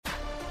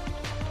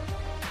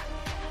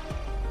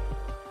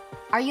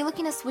Are you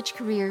looking to switch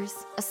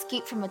careers,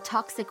 escape from a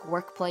toxic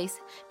workplace,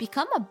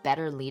 become a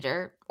better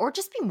leader, or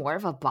just be more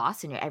of a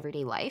boss in your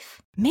everyday life?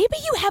 Maybe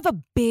you have a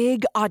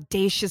big,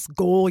 audacious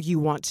goal you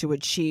want to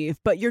achieve,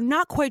 but you're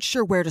not quite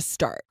sure where to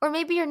start. Or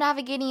maybe you're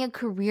navigating a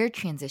career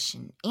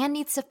transition and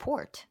need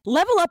support.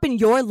 Level up in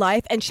your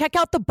life and check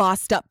out the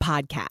Bossed Up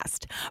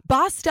podcast.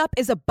 Bossed Up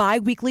is a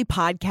bi-weekly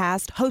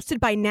podcast hosted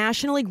by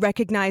nationally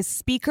recognized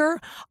speaker,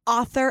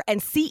 author,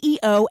 and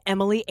CEO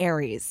Emily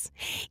Aries.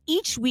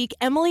 Each week,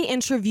 Emily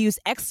interviews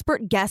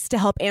expert guests to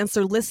help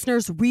answer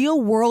listeners'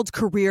 real-world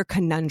career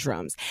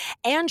conundrums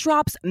and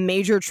drops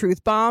major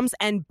truth bombs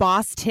and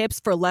boss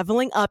tips for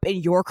leveling up in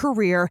your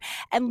career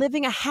and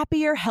living a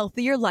happier,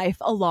 healthier life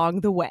along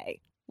the way.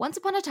 Once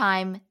upon a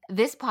time,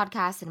 this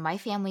podcast and my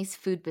family's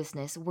food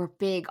business were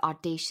big,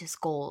 audacious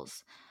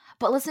goals.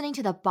 But listening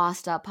to the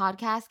Bossed Up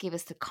podcast gave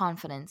us the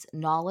confidence,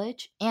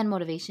 knowledge, and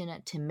motivation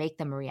to make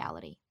them a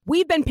reality.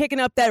 We've been picking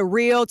up that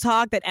real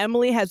talk that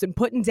Emily has been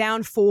putting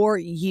down for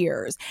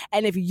years.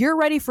 And if you're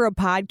ready for a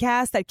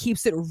podcast that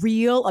keeps it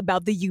real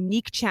about the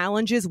unique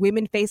challenges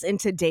women face in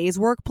today's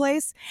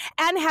workplace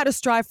and how to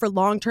strive for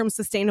long-term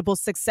sustainable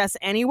success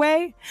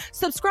anyway,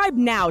 subscribe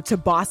now to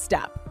Bossed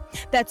Up.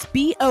 That's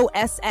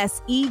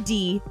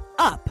BOSSED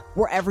Up,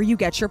 wherever you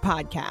get your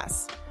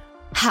podcasts.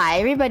 Hi,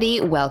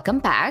 everybody. Welcome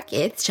back.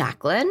 It's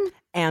Jacqueline.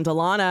 And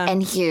Alana.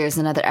 And here's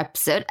another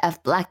episode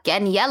of Black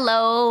and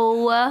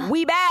Yellow.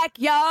 We back,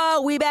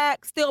 y'all. We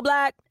back. Still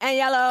black and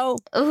yellow.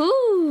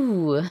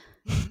 Ooh.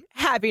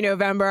 Happy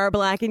November,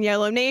 Black and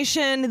Yellow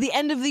Nation. The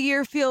end of the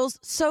year feels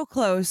so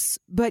close,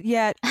 but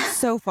yet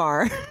so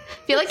far. I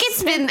feel like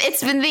it's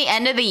been the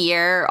end of the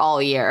year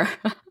all year.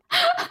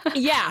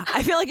 Yeah,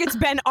 I feel like it's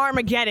been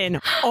Armageddon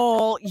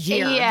all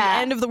year. Yeah.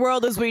 The end of the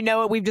world as we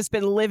know it. We've just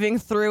been living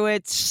through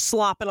it,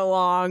 slopping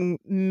along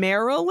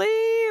merrily,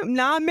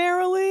 not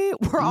merrily.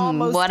 We're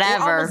almost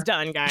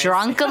done, guys.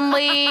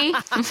 Drunkenly.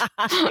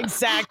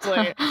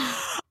 Exactly.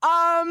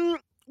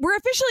 We're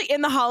officially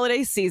in the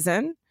holiday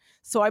season.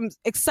 So I'm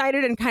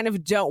excited and kind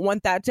of don't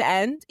want that to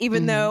end,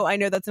 even though I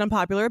know that's an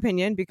unpopular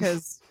opinion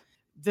because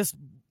this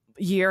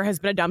year has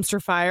been a dumpster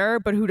fire,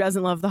 but who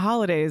doesn't love the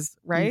holidays,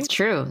 right? It's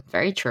true.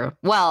 Very true.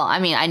 Well, I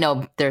mean, I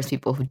know there's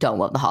people who don't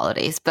love the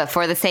holidays, but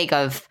for the sake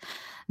of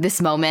this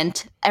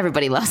moment,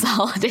 everybody loves the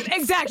holidays.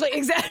 Exactly.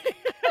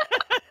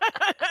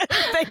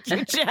 Thank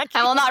you, Jackie.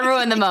 I will not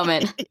ruin the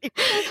moment.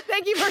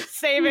 Thank you for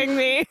saving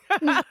me.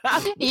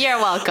 You're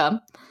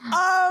welcome.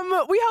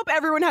 We hope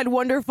everyone had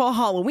wonderful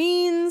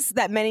Halloweens,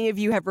 that many of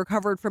you have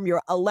recovered from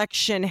your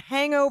election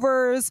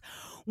hangovers.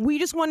 We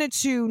just wanted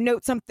to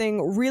note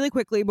something really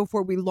quickly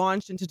before we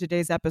launched into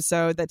today's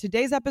episode, that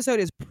today's episode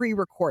is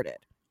pre-recorded.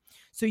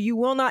 So you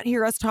will not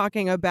hear us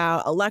talking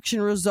about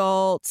election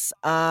results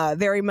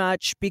very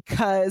much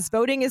because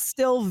voting is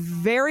still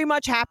very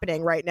much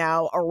happening right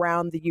now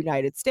around the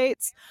United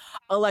States.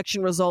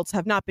 Election results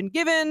have not been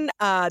given.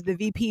 The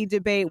VP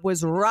debate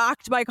was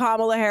rocked by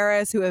Kamala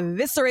Harris, who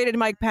eviscerated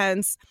Mike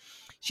Pence.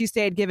 She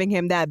stayed giving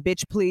him that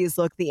bitch please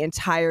look the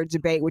entire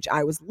debate, which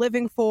I was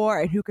living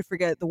for. And who could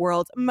forget the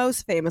world's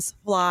most famous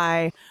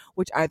fly,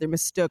 which either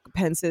mistook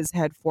Pence's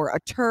head for a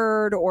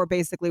turd or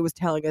basically was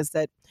telling us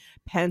that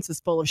Pence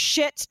is full of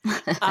shit.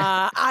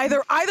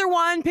 Either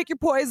one, pick your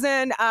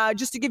poison,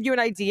 just to give you an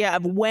idea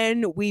of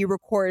when we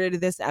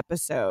recorded this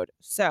episode.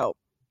 So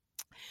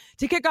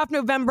to kick off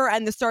November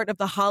and the start of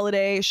the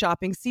holiday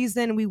shopping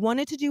season, we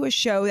wanted to do a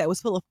show that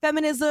was full of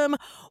feminism,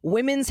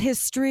 women's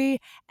history,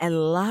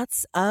 and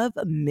lots of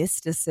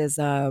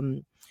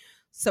mysticism.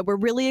 So we're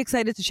really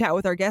excited to chat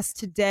with our guest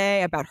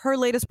today about her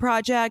latest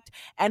project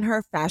and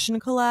her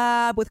fashion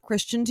collab with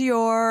Christian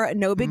Dior.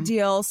 No big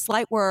deal,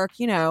 slight work,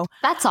 you know.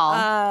 That's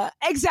all.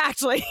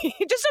 Exactly.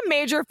 Just a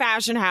major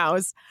fashion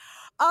house.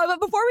 But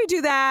before we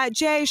do that,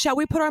 Jay, shall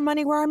we put our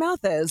money where our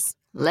mouth is?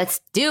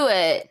 Let's do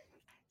it.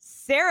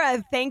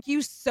 Sarah, thank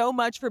you so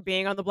much for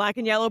being on the Black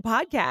and Yellow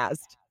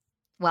podcast.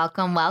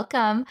 Welcome,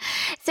 welcome.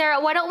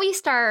 Sarah, why don't we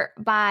start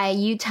by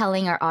you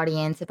telling our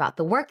audience about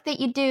the work that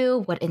you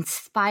do, what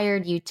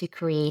inspired you to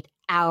create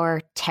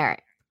Our Tarot?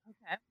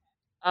 Okay.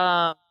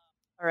 All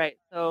right.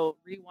 So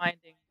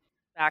rewinding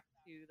back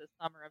to the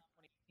summer of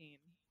 2018.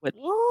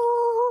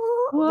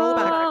 Roll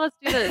back. Let's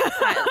do this.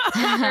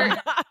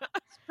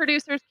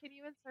 Producers, can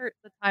you insert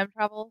the time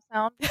travel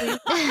sound, please?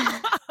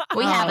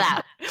 We have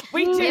that.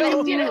 We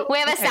do. We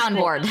have a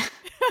soundboard.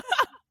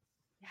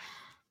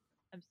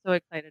 I'm so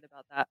excited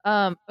about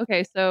that.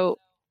 Okay, so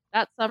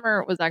that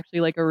summer was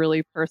actually like a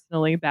really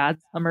personally bad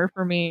summer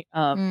for me.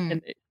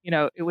 And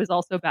it was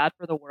also bad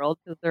for the world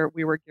because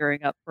we were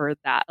gearing up for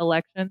that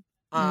election.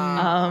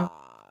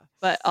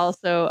 But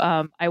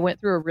also, I went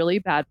through a really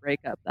bad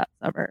breakup that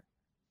summer.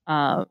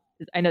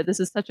 I know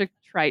this is such a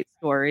trite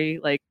story,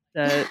 like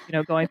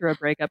going through a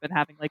breakup and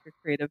having like a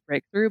creative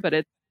breakthrough, but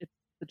it's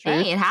the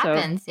truth. Hey, it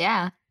happens. So,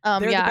 yeah.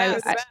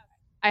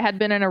 I had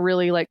been in a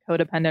really like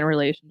codependent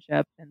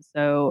relationship, and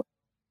so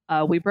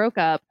we broke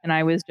up, and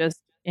I was just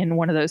in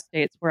one of those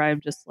states where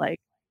I'm just like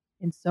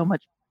in so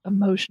much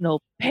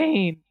emotional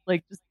pain,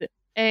 like just the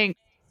angst.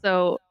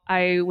 So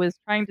I was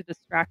trying to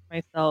distract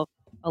myself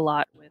a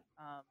lot with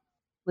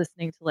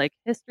listening to like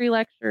history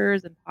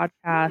lectures and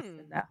podcasts,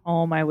 and at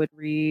home I would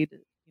read,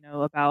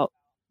 about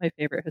my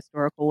favorite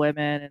historical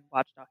women and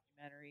watch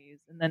documentaries.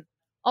 And then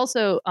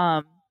also,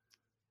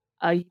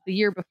 the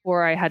year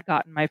before, I had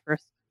gotten my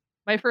first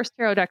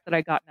tarot deck that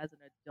I gotten as an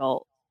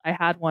adult. I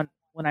had one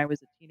when I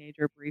was a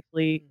teenager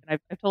briefly, and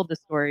I've told this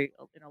story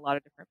in a lot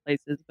of different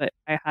places, but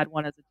I had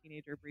one as a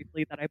teenager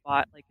briefly that I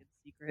bought like in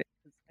secret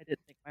because I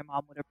didn't think my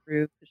mom would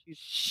approve,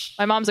 because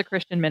my mom's a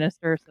Christian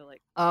minister, so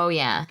like, Oh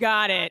yeah.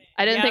 Got it.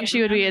 I didn't think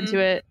she would be into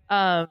it.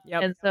 Yep.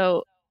 And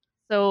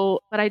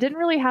but I didn't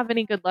really have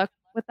any good luck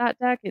with that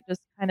deck. It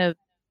kind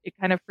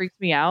of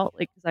freaked me out,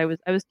 like, because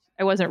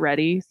I wasn't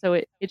ready. So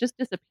it just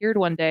disappeared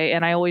one day,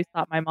 and I always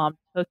thought my mom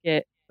took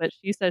it, but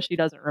she says she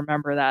doesn't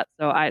remember that.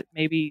 So I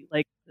maybe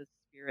like the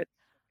spirit.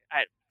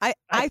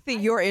 I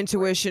think your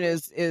intuition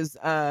is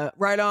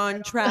right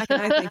on track,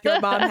 and I think your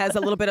mom has a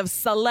little bit of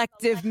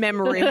selective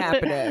memory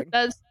happening.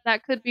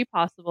 That could be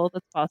possible.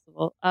 That's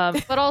possible.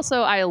 But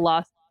also I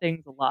lost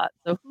things a lot.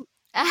 So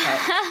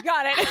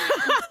Got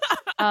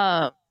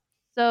it.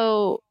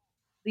 So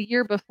the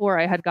year before,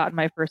 I had gotten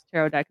my first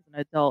tarot deck as an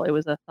adult. It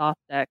was a Thoth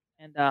deck,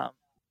 and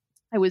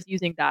I was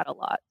using that a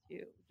lot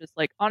too. Just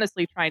like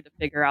honestly trying to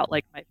figure out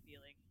like my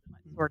feelings and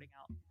like sorting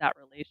out that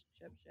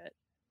relationship shit.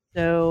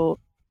 So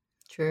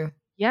True.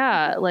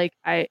 yeah, like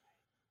I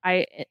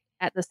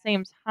at the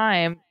same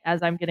time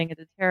as I'm getting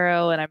into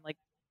tarot and I'm like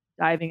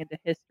diving into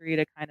history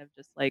to kind of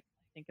just like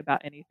think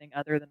about anything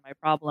other than my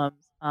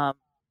problems,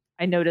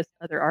 I noticed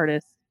other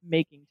artists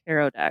making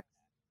tarot decks.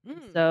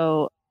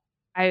 So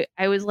I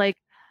was like,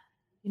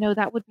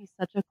 that would be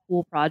such a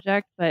cool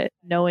project, but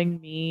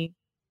knowing me,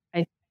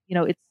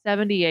 it's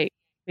 78,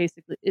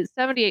 basically. It's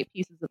 78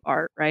 pieces of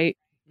art, right?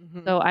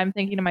 So I'm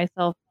thinking to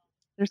myself,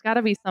 there's got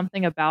to be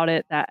something about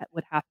it that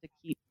would have to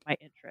keep my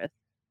interest.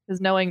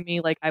 Because knowing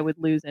me, like, I would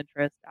lose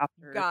interest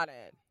after Got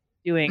it.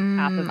 doing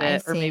half of I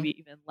it, or see. maybe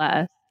even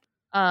less.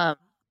 And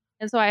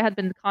so I had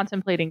been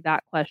contemplating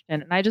that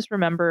question, and I just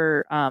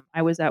remember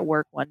I was at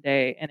work one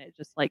day, and it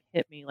just like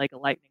hit me like a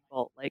lightning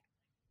bolt. Like,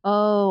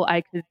 oh,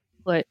 I could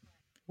put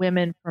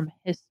women from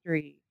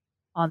history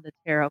on the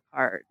tarot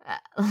card,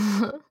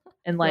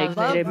 and like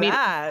Love Love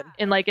that.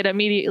 it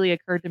immediately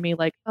occurred to me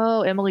like,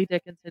 oh, Emily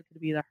Dickinson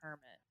could be the Hermit,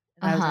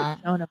 and I was Uh-huh.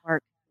 like, Joan of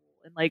Arc,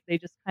 and like they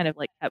just kind of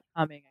like kept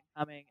coming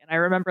and coming. And I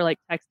remember like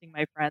texting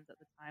my friends at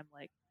the time,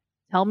 like,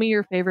 tell me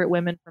your favorite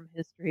women from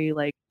history,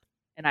 like,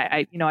 and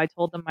I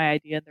told them my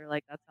idea, and they're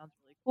like, that sounds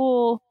really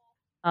cool.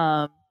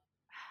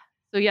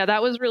 So yeah,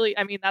 that was really,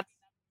 I mean, that's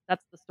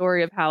the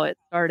story of how it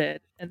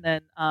started. And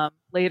then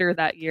later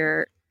that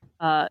year,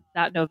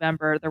 that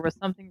November, there was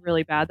something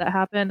really bad that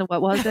happened.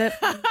 What was it?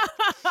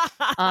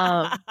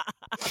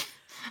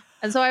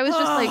 And so I was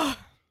just like,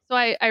 so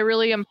I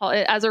really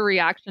as a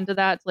reaction to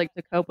that,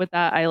 to cope with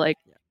that, I like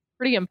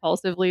pretty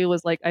impulsively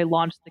was like, I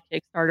launched the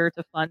Kickstarter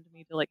to fund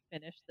me to like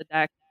finish the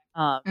deck.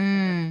 And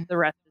then the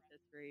rest is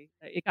history.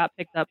 It got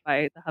picked up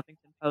by the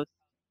Huffington Post,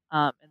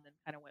 and then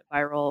kind of went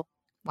viral.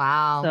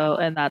 Wow. So,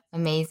 and that's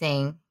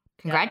amazing.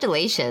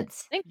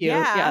 Congratulations. Thank you.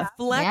 Yeah.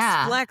 Flex,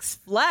 Yeah. flex,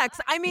 flex.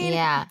 I mean,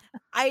 Yeah.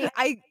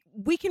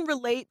 we can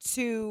relate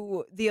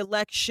to the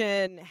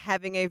election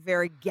having a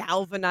very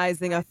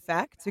galvanizing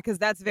effect, because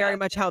that's very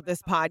much how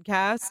this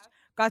podcast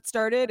got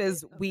started.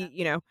 Is we,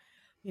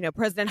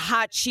 President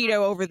Hot Cheeto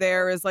over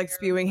there is like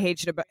spewing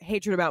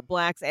hatred about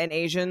blacks and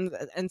Asians,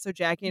 and so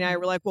Jackie and I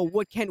were like, well,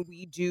 what can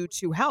we do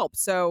to help?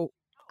 So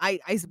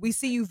we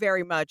see you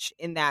very much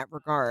in that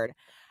regard,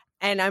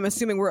 and I'm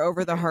assuming we're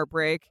over the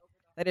heartbreak.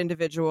 That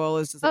individual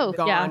is just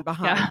gone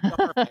behind. Yeah.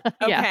 Perfect.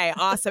 Okay,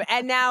 awesome.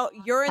 And now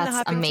you're in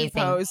That's the Huffington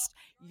amazing. Post.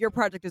 Your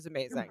project is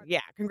amazing.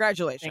 Yeah,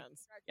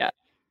 congratulations.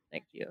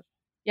 Thank you.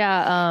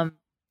 Yeah,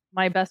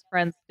 my best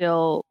friend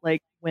still,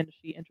 like, when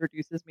she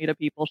introduces me to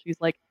people, she's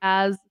like,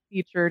 as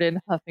featured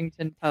in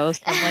Huffington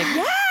Post. I'm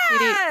like,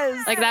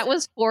 Yes! like, that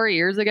was 4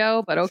 years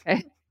ago, but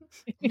okay.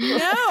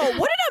 No,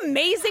 what an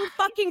amazing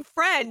fucking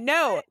friend.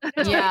 No,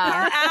 take Yeah.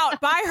 her out,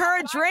 buy her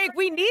a drink.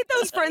 We need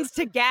those friends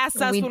to gas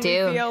us We when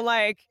do. we feel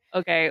like.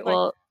 Okay,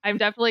 well, I'm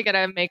definitely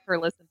gonna make her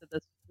listen to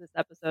this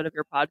episode of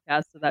your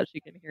podcast so that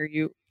she can hear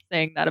you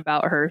saying that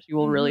about her. She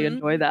will really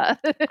enjoy that.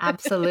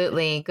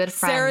 Absolutely. Good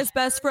friend. Sarah's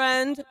best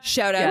friend.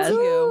 Shout out Yes. to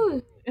you.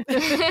 Woo.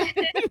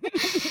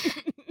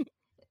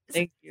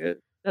 Thank you.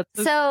 That's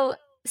So,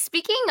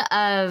 speaking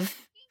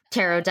of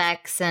tarot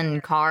decks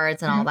and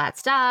cards and all that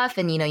stuff,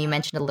 and you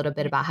mentioned a little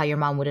bit about how your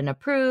mom wouldn't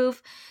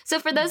approve. So,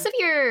 for those of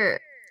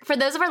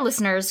our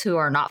listeners who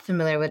are not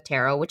familiar with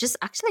tarot, which is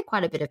actually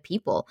quite a bit of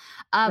people,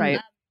 right.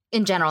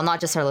 in general, not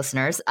just our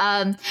listeners,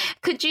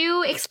 could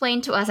you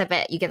explain to us? I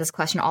bet you get this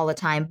question all the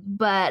time,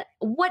 but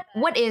what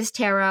is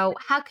tarot?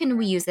 How can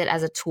we use it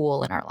as a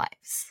tool in our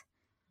lives?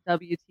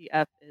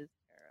 WTF is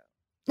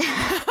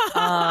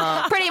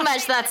tarot. Pretty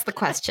much, that's the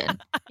question.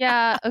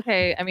 Yeah.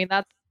 Okay. I mean,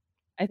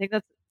 I think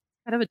that's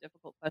kind of a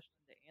difficult question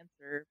to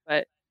answer,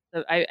 but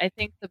I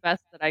think the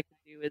best that I could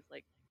do is,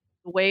 like,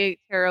 the way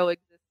tarot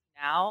exists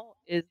now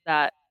is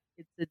that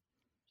it's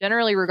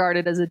generally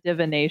regarded as a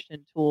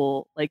divination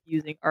tool, like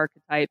using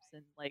archetypes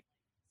and like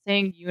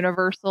saying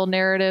universal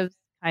narratives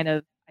kind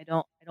of, I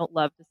don't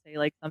love to say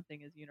like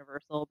something is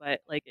universal,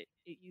 but like it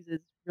uses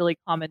really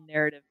common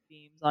narrative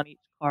themes on each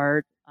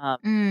card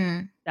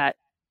that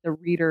the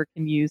reader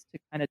can use to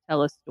kind of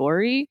tell a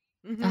story.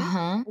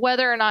 Uh-huh.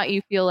 Whether or not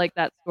you feel like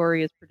that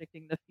story is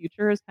predicting the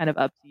future is kind of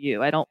up to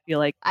you. I don't feel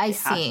like I it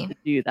has see. to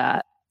do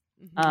that.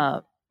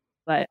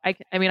 But I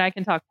mean, I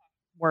can talk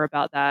more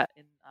about that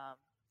in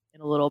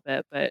a little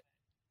bit. But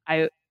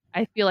I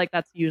I feel like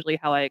that's usually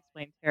how I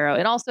explain tarot.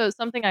 And also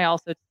something I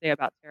also say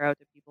about tarot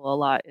to people a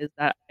lot is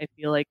that I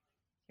feel like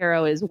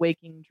tarot is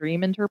waking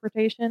dream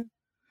interpretation.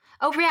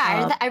 Oh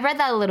yeah, I read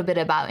that a little bit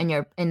about in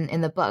your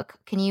in the book.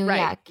 Can you?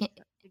 Right. Yeah.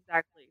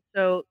 Exactly.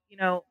 So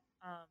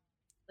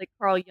like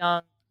Carl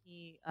Jung,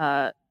 he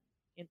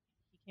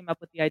came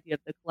up with the idea of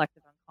the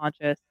collective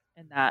unconscious,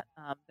 and that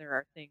there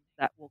are things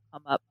that will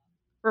come up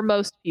for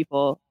most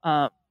people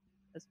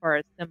as far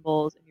as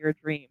symbols in your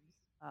dreams.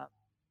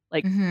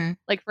 Like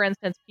like for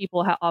instance,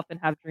 people often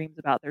have dreams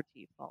about their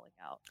teeth falling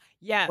out.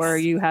 Yes. Or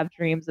you have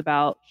dreams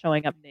about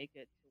showing up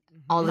naked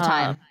all the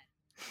time.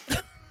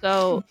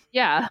 So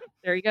yeah,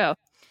 there you go.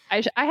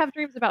 I have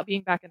dreams about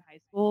being back in high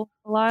school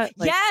a lot.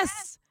 Like,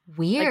 yes.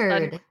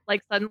 Weird.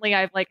 Like suddenly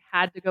I've like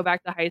had to go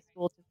back to high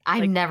school.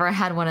 I've never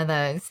had one of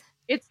those.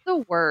 It's the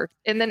worst.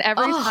 And then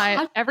every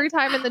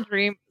time in the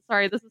dream,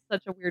 sorry, this is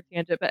such a weird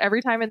tangent, but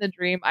every time in the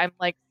dream, I'm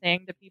like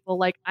saying to people,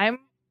 like, I'm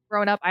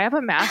grown up. I have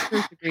a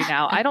master's degree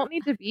now. I don't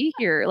need to be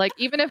here. Like,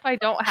 even if I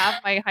don't have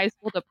my high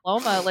school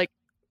diploma, like,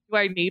 do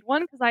I need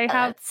one? Because I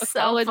have a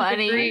college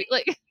degree.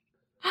 Like,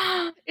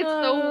 it's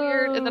so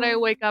weird. And then I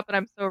wake up and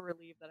I'm so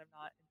relieved that I'm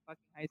not in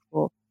fucking high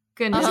school.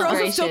 Goodness You're also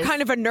gracious. still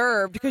kind of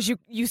unnerved because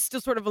you still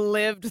sort of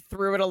lived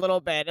through it a little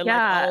bit, and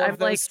like all of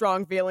those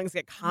strong feelings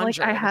get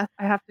conjured. Like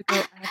I have to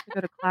go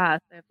to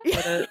class. I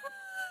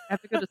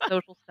have to go to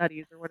social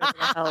studies or whatever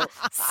the hell.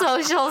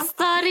 Social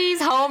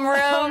studies,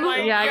 homeroom.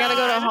 I gotta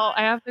go to home.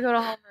 I have to go to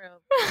homeroom.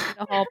 I need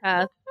a hall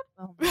pass.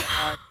 Oh my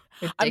god.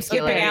 Ridiculous. I'm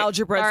skipping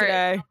algebra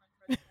today.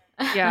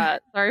 Yeah,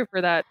 sorry for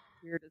that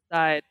weird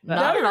aside. But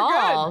Not at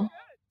all.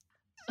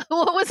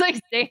 What was I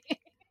saying?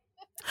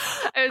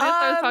 I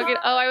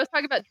was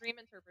talking about dream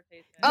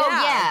interpretation. Oh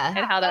yeah.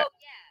 And how that.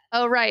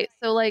 Oh right.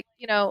 So like,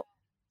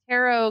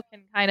 tarot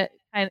can kind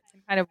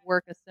of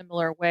work a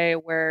similar way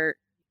where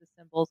the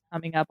symbols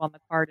coming up on the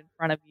card in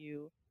front of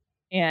you,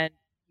 and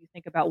you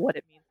think about what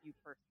it means to you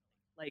personally.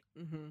 Like,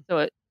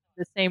 so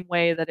the same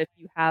way that if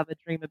you have a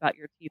dream about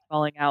your teeth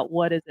falling out,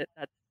 what is it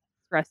that's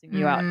stressing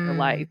you out in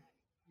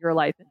your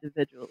life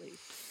individually?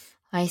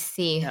 I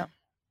see.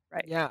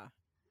 Right. Yeah.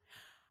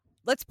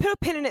 Let's put a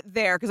pin in it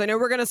there because I know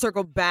we're going to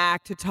circle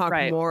back to talk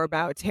more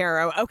about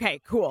tarot. Okay,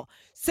 cool.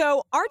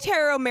 So our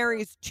tarot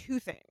marries two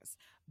things: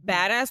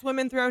 badass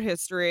women throughout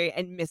history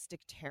and mystic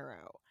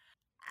tarot.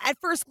 At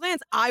first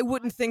glance, I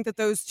wouldn't think that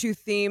those two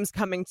themes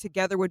coming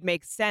together would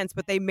make sense,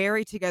 but they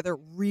marry together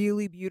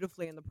really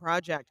beautifully in the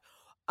project.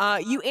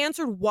 You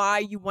answered why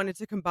you wanted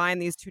to combine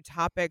these two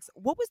topics.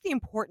 What was the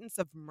importance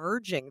of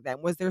merging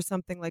them? Was there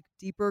something like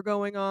deeper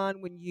going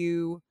on when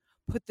you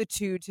put the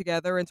two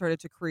together and started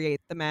to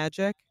create the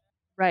magic?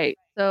 Right.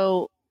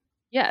 So,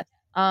 yes.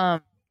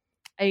 I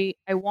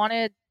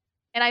wanted,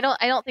 and I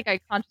don't think I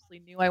consciously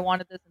knew I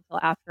wanted this until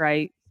after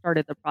I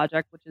started the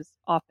project, which is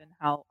often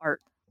how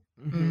art.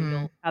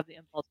 You'll have the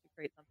impulse to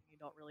create something you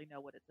don't really know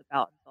what it's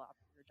about until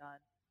after you're done.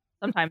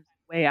 Sometimes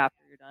way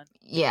after you're done.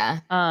 Yeah.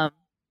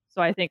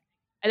 So I think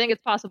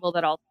it's possible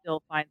that I'll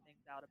still find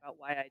things out about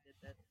why I did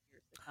this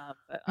years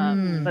to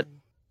come.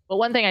 But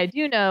one thing I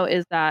do know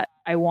is that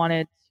I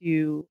wanted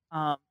to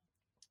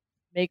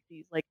make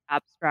these like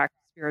abstract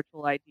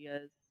spiritual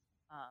ideas,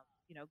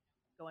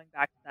 going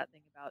back to that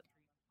thing about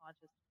dream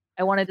unconscious.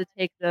 I wanted to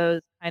take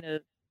those kind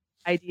of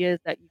ideas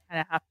that you kind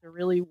of have to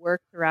really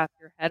work to wrap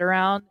your head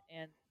around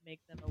and make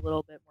them a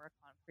little bit more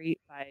concrete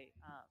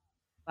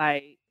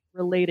by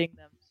relating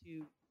them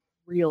to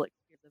real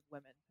experiences of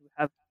women who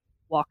have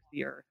walked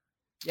the earth.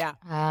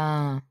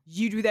 Yeah.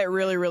 You do that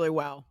really, really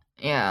well.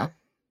 Yeah.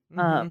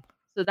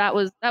 So that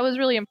was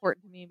really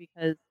important to me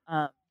because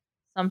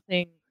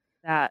something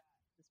that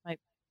this might,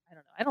 I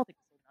don't know, I don't think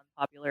this is an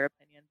unpopular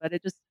opinion, but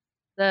it just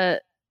the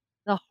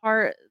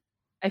heart.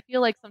 I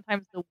feel like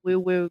sometimes the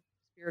woo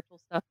spiritual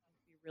stuff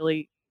can be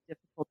really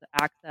difficult to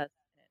access,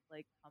 and it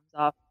like comes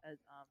off as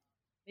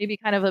maybe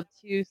kind of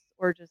obtuse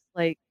or just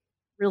like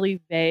really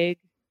vague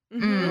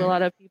to a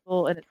lot of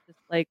people, and it's just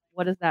like,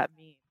 what does that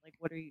mean? Like,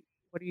 what are you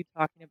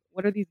talking about?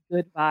 What are these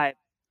good vibes?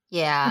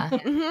 Yeah. I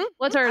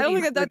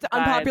don't think that's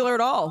unpopular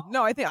at all.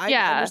 No, I think I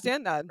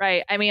understand that.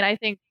 Right. I mean, I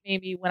think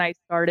maybe when I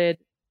started,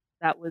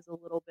 that was a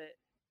little bit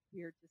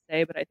weird to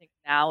say, but I think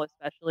now,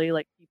 especially,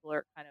 like people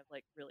are kind of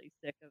like really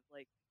sick of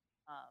like,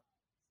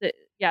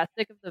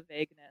 sick of the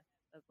vagueness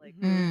of like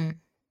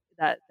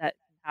that can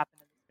happen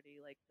in the city,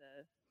 like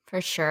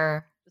for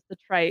sure, just the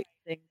trite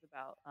things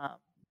about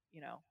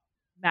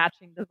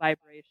matching the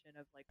vibration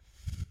of like.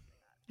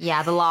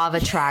 Yeah, the law of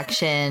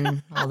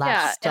attraction, all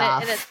that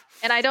stuff.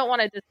 And I don't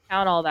want to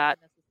discount all that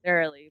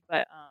necessarily,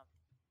 but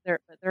there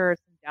are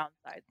some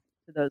downsides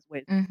to those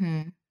ways. And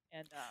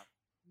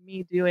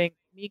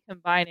me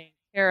combining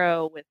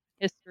tarot with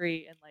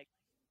history and like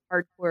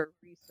hardcore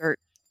research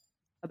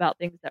about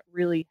things that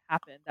really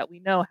happened, that we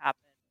know happened.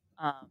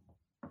 I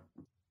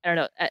don't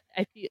know.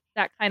 I feel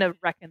that kind of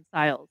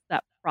reconciles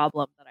that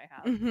problem that I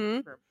have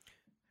Mm-hmm. for me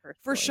For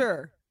personally.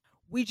 sure.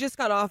 We just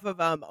got off of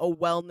a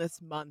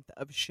wellness month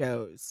of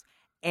shows,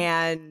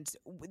 and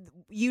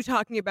you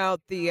talking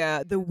about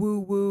the woo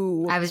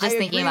woo. I was just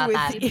thinking agree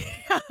about with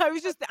that. I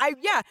was just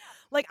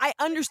like I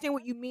understand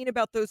what you mean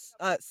about those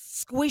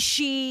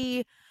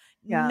squishy,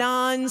 Yeah.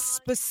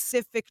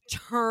 non-specific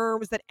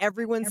terms that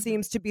everyone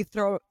seems to be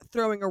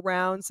throwing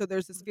around. So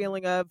there's this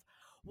feeling of,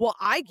 well,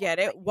 I get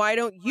it. Why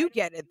don't you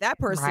get it? That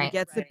person Right.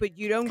 gets it, but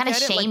you don't Kind of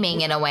get it. Like,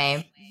 shaming in a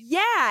way.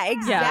 yeah,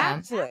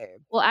 exactly.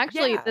 Well,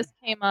 actually, Yeah. this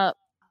came up.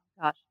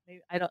 Oh gosh,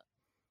 maybe I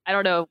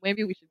don't know.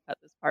 Maybe we should cut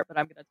this part, but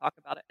I'm going to talk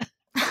about it.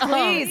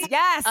 Please,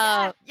 yes,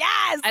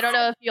 yes. I don't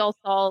know if y'all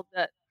saw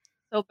that.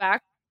 So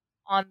back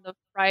on the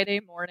Friday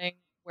morning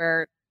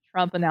where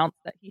Trump announced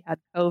that he had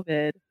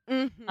COVID,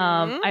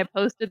 I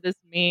posted this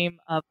meme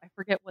of, I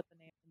forget what the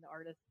name of the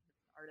artist,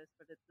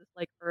 but it's this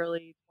like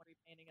early 20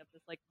 painting of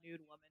this like nude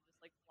woman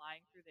just like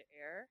flying through the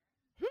air,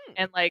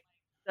 and like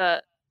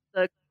the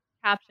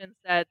caption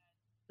said,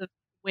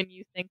 when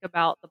you think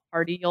about the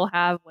party you'll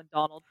have when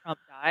Donald Trump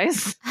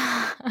dies.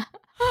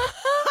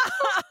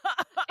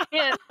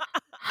 And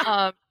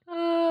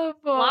oh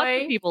boy.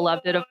 lots of people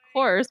loved it, of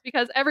course,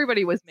 because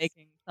everybody was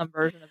making some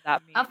version of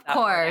that meme. Of that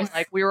morning. course.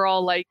 Like we were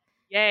all like,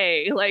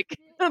 "Yay!" Like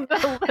we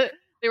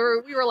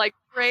were like,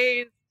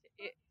 "Praise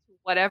to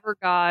whatever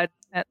God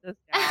sent this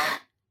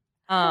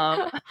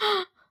down."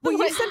 Will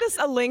you send us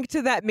a link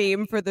to that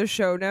meme for the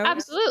show notes?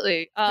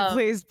 Absolutely.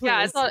 Please.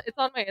 Yeah, it's on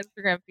my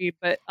Instagram feed,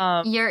 but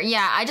I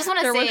just want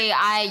to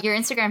say your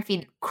Instagram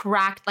feed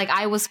cracked. Like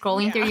I was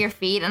scrolling through your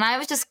feed and I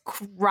was just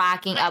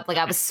cracking up. Like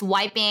I was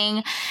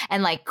swiping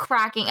and like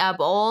cracking up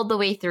all the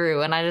way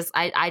through. And I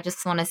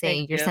just want to say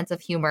Thank your you. sense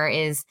of humor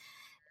is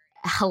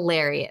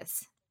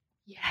hilarious.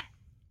 Yeah.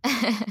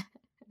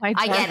 I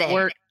get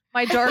it.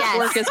 My dark Yes.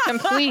 work is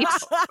complete.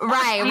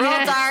 Right. Real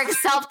Yes. dark,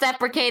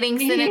 self-deprecating,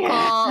 cynical.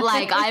 Yeah.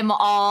 Like I'm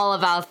all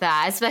about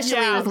that, especially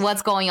Yes. with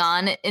what's going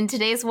on in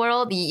today's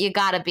world. You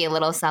got to be a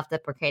little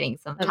self-deprecating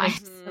That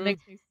sometimes.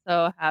 makes me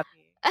so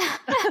happy.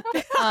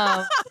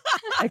 I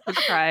could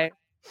cry.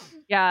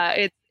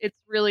 Yeah, it's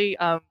really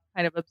kind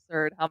of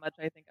absurd how much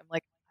I think I'm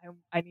like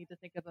I need to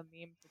think of a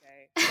meme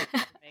today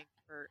to make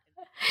for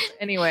Instagram. But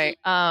anyway,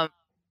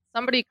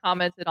 somebody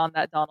commented on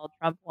that Donald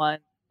Trump one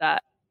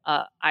that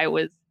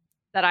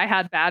that I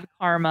had bad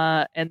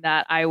karma and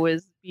that I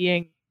was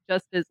being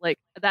just as like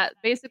that.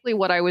 Basically,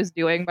 what I was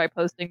doing by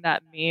posting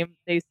that meme,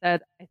 they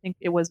said I think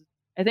it was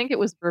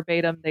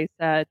verbatim. They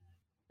said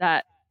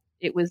that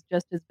it was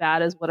just as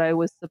bad as what I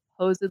was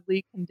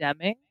supposedly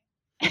condemning.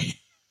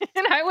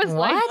 And I was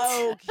like,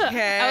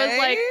 Okay.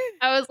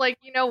 I was like,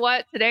 you know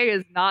what? Today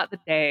is not the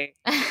day.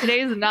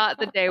 Today's not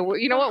the day.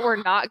 You know what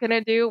we're not going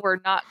to do? We're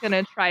not going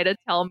to try to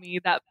tell me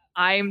that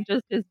I'm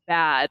just as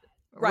bad.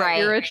 Right.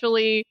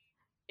 Spiritually,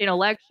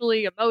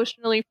 intellectually,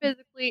 emotionally,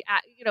 physically,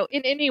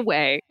 in any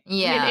way.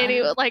 Yeah.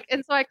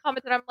 And so I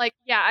commented, I'm like,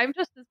 yeah, I'm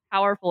just as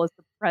powerful as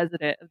the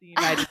president of the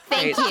United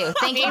Thank States. you.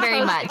 Thank you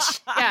very much.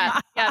 Yeah.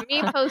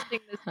 Me posting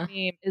this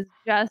meme is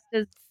just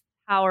as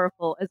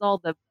powerful as all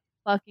the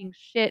fucking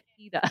shit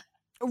he does.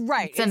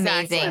 Right. It's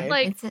amazing.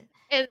 Exactly.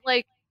 And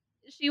like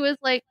she was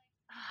like,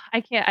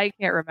 I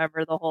can't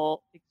remember the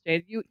whole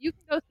exchange. You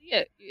can go see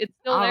it. It's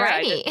still there.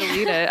 I didn't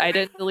delete it. I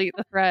didn't delete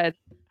the thread.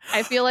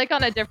 I feel like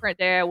on a different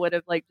day I would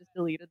have like just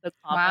deleted the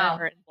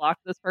comment or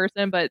blocked this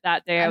person, but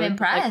that day I was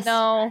impressed.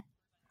 like,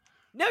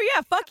 no,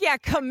 yeah, fuck yeah,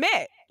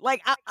 commit.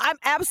 Like I'm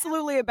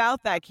absolutely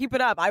about that. Keep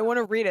it up. I want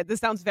to read it. This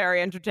sounds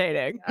very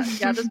entertaining.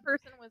 Yeah, this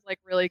person was like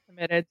really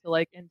committed to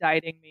like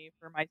indicting me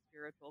for my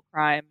spiritual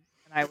crimes,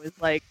 and I was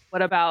like,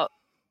 what about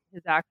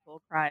his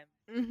actual crimes?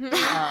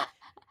 Yeah,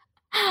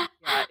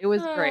 it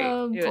was great.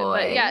 Oh,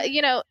 But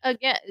yeah,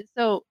 again,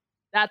 so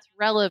that's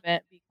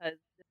relevant because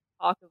this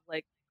talk of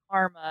like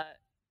karma,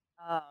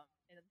 and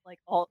like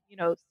all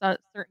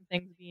certain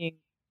things being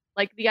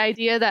like the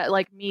idea that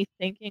like me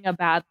thinking a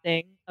bad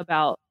thing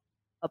about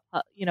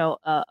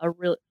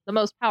the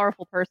most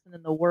powerful person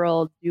in the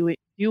world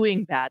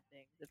doing bad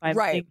things. If I'm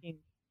thinking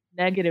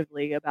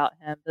negatively about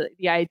him,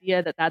 the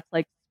idea that that's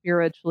like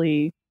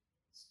spiritually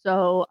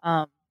so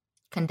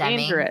condemning.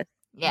 Dangerous.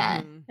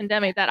 Yeah.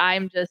 Condemning that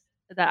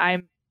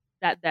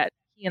that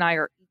he and I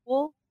are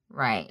equal.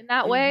 Right. In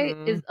that way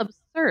is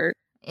absurd.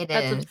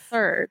 That's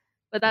absurd.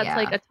 But that's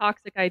like a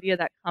toxic idea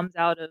that comes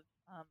out of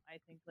I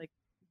think like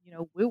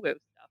woo-woo stuff.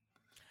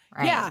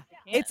 Right. Yeah.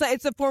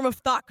 It's a form of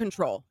thought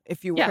control,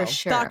 if you will. For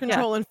sure. Thought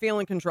control and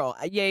feeling control.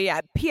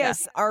 Yeah.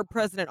 P.S. Our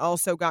president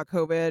also got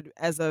COVID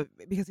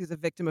because he's a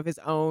victim of his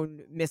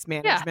own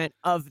mismanagement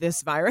of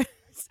this virus.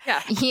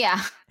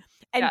 Yeah.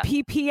 And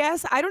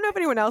P.P.S. I don't know if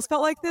anyone else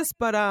felt like this,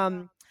 but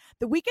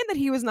the weekend that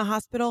he was in the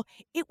hospital,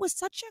 it was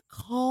such a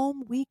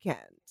calm weekend.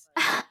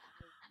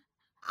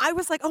 I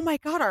was like, oh my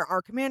God,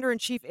 our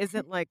commander-in-chief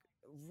isn't like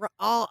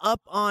all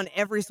up on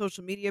every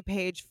social media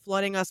page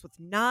flooding us with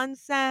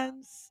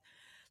nonsense.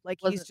 Like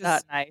Wasn't he's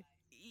just that nice.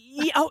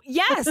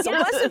 Yes.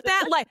 Less of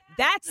that. Like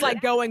that's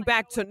like going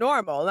back to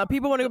normal. Now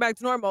people want to go back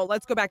to normal.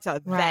 Let's go back to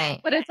that. Right.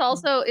 But it's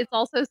also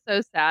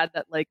so sad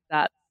that like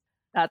that's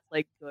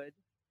like good.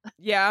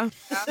 Yeah,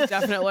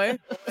 definitely.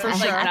 For At-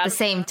 sure. At the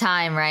same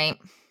time, right?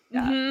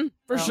 Yeah.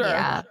 For So, sure.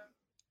 Yeah.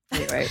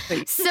 Anyway,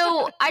 but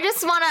So I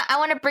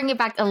want to bring it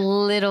back a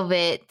little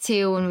bit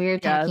to when we were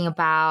talking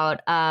about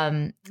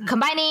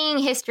combining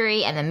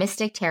history and the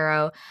Mystic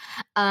Tarot.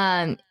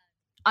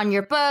 On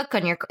your book,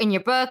 on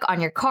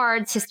your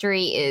cards,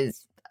 history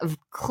is a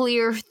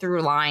clear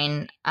through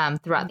line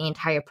throughout the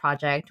entire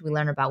project. We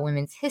learn about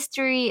women's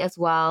history as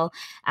well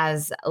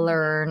as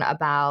learn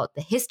about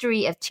the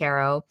history of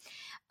tarot.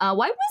 Why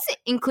was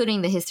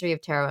including the history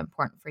of tarot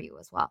important for you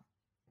as well?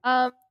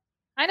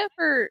 kind of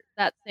for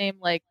that same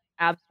like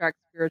abstract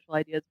spiritual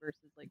ideas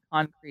versus like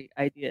concrete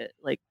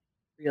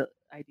real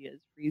ideas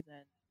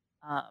reason.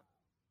 Um,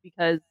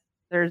 because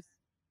there's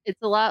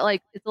it's a lot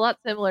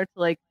similar to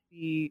like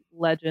the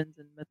legends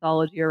and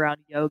mythology around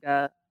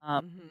yoga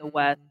in the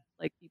West.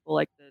 Like people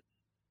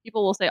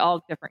will say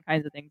all different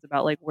kinds of things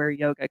about like where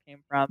yoga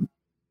came from.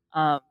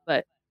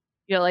 But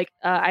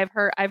I've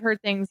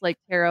heard things like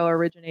tarot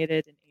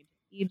originated in ancient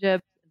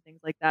Egypt and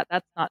things like that.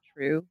 That's not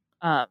true.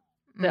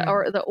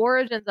 The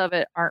origins of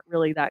it aren't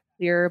really that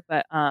clear,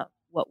 but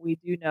what we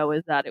do know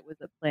is that it was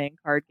a playing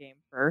card game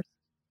first.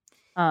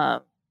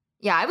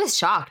 Yeah, I was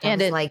shocked. I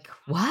was like,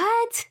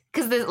 what?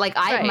 Because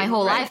my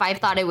whole life, I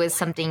thought it was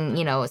something,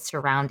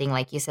 surrounding,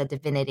 like you said,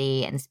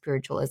 divinity and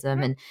spiritualism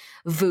and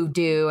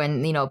voodoo,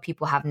 and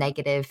people have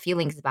negative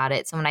feelings about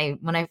it. So when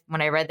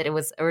I read that it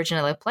was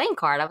originally a playing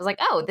card, I was like,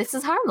 oh, this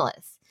is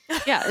harmless.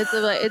 Yeah,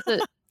 it's a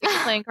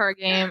playing card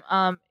game.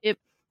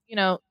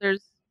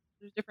 There's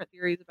different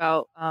theories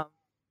about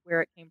where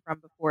it came from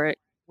before it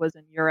was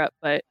in Europe,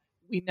 but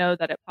we know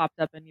that it popped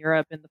up in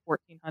Europe in the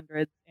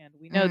 1400s, and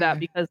we know that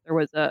because there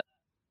was a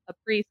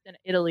priest in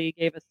Italy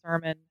gave a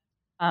sermon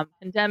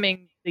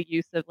condemning the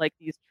use of like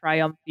these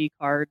triumphi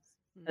cards,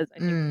 because I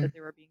think that they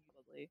were being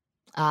ugly.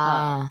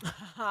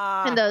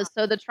 And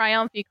the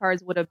triumphi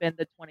cards would have been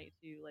the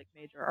 22 like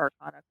major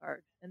arcana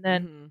cards, and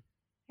then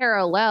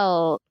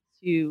parallel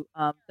to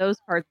those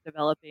cards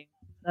developing,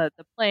 the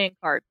playing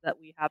cards that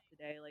we have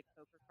today, like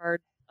poker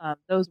cards,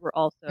 those were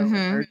also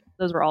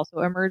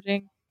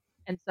emerging,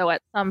 and so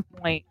at some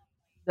point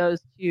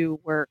those two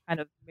were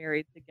kind of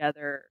married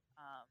together.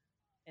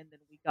 And then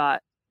we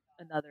got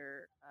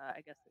another,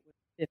 I guess it was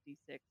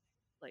 56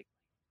 like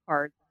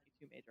cards in the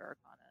two major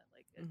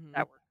arcana,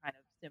 that were kind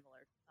of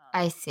similar.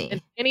 I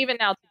see. And even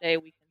now today,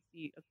 we can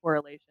see a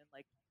correlation.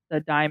 Like the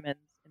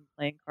diamonds in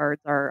playing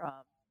cards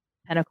are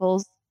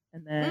pentacles,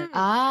 and then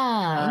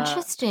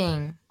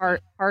interesting.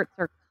 Hearts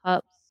are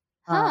cups.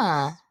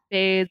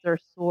 Spades are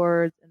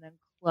swords, and then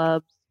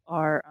clubs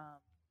are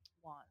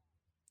wands.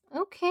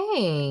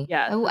 Okay.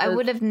 Yeah, I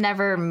would have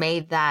never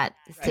made that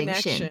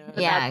distinction.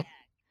 Yeah.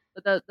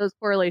 But those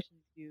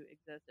correlations do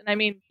exist, and I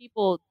mean,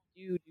 people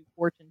do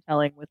fortune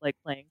telling with like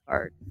playing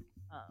cards.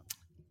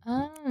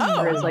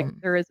 There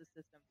is a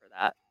system for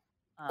that.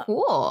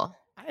 Cool.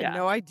 I had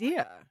no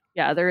idea.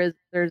 Yeah, there's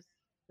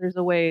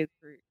a way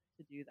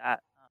to do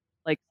that.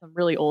 Like some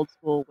really old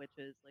school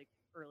witches, like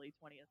early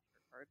 20th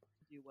cards,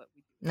 to do what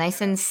we do.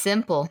 Nice and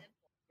simple.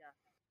 Yeah.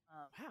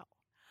 Wow.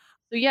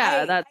 So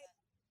yeah, that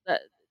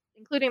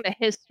including the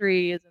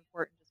history is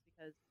important, just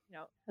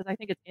because I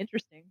think it's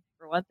interesting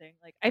for one thing.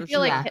 Like I feel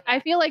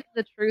like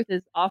the truth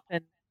is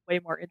often way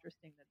more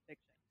interesting than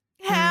fiction.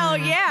 Hell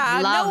yeah.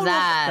 Love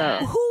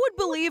that. Who would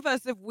believe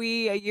us if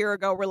we a year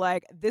ago were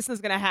like, this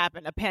is going to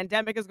happen. A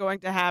pandemic is going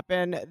to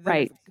happen.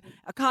 The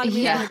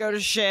economy is going to go to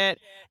shit.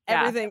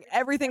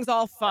 Everything's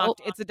all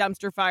fucked. It's a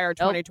dumpster fire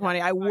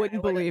 2020. I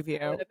wouldn't believe you.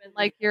 I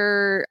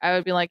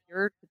would be like,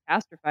 you're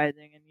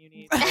catastrophizing and you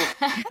need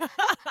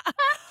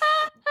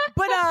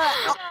But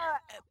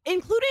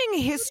including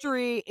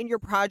history in your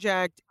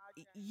project,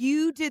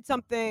 you did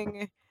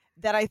something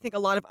that I think a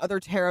lot of other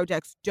tarot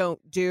decks don't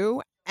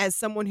do, as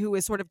someone who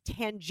is sort of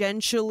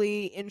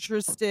tangentially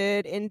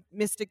interested in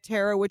Mystic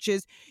Tarot, which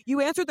is you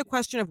answered the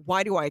question of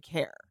why do I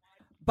care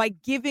by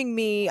giving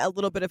me a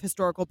little bit of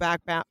historical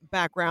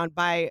background,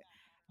 by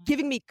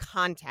giving me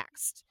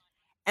context.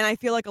 And I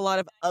feel like a lot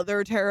of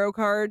other tarot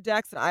card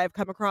decks that I've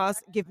come across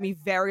give me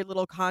very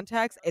little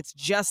context. It's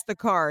just the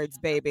cards,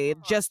 baby.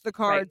 Just the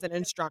cards and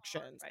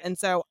instructions. And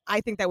so I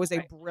think that was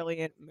a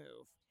brilliant move.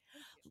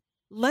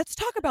 Let's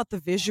talk about the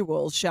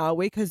visuals, shall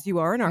we? Because you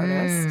are an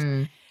artist.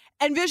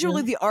 And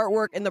visually, the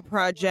artwork in the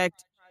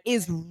project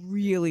is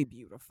really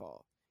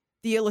beautiful.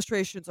 The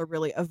illustrations are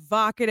really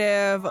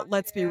evocative.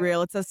 Let's be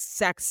real. It's a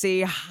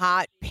sexy,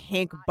 hot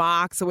pink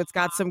box, so it's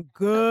got some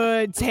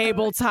good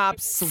tabletop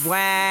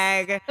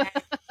swag.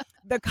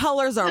 The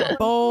colors are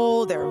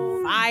bold.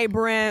 They're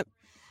vibrant.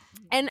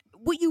 And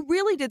what you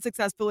really did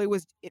successfully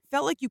was it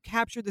felt like you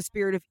captured the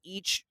spirit of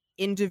each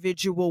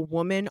individual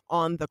woman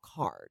on the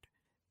card.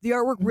 The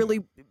artwork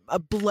really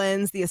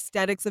blends the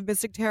aesthetics of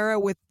Mystic Tarot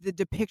with the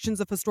depictions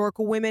of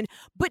historical women,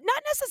 but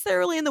not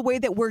necessarily in the way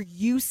that we're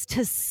used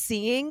to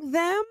seeing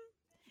them.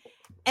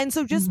 And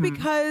so just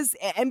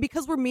Mhm.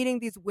 because we're meeting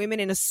these women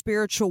in a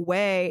spiritual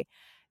way,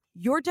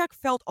 your deck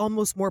felt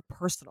almost more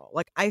personal.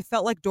 Like I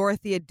felt like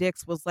Dorothea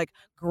Dix was like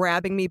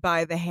grabbing me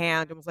by the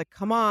hand and was like,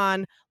 "Come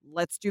on,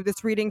 let's do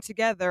this reading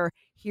together.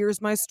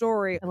 Here's my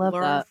story. I love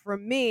Learn that.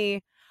 from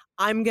me.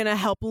 I'm going to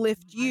help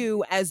lift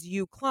you as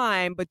you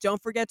climb, but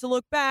don't forget to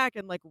look back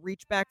and like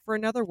reach back for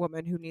another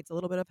woman who needs a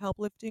little bit of help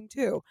lifting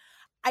too."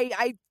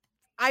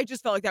 I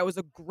just felt like that was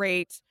a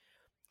great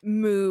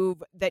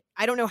move that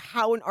I don't know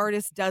how an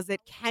artist does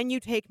it. Can you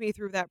take me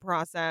through that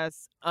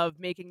process of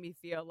making me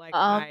feel like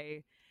Um,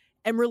 I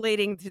am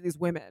relating to these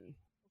women?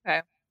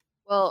 okay.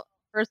 Well,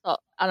 first of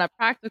all, on a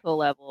practical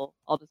level,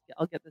 I'll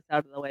get this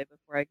out of the way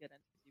before I get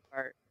into the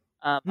part.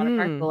 On a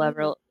practical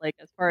level, like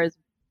as far as,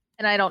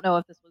 and I don't know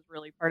if this was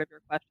really part of your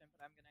question,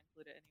 but I'm going to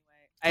include it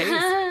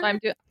anyway. So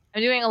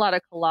I'm doing a lot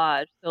of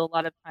collage. So a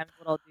lot of times,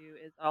 what I'll do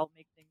is I'll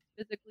make things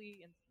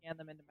physically and scan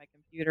them into my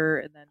computer,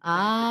 and then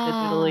finish it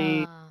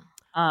digitally. Ah.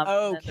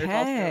 And then there's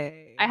also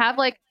Okay. I have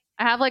like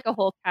a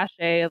whole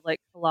cache of like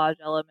collage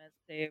elements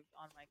saved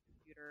on my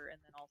computer, and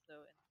then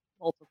also in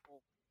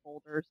multiple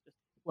folders just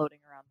floating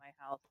around my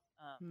house,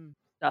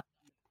 stuff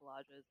in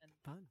collages. And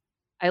Fun.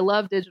 I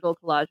love digital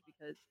collage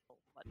because it's so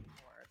much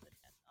more than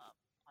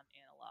on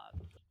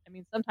analog. I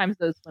mean, sometimes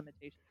those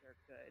limitations are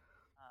good,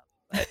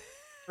 but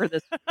for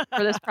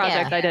this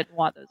project, Yeah. I didn't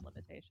want those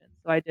limitations,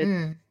 so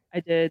Mm.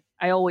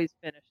 I always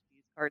finish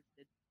these cards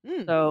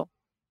digitally. Mm. So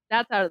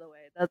that's out of the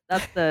way.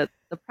 That's the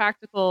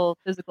practical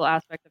physical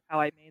aspect of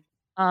how I made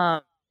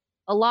them.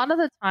 A lot of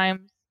the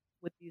times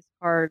with these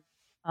cards,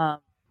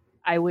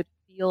 I would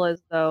feel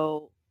as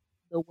though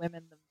the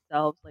women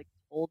themselves like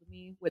told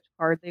me which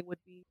card they would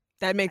be.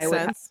 That makes I would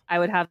sense. I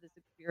would have this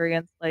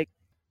experience like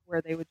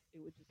where it would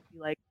just be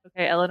like,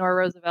 okay, Eleanor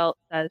Roosevelt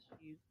says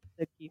she's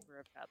the keeper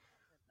of Cups,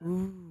 and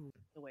Ooh.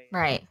 that's the way it is.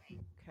 Right.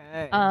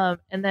 Okay.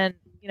 And then,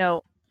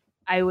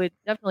 I would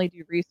definitely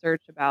do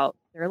research about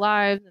their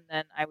lives, and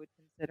then I would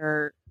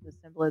consider the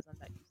symbolism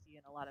that you see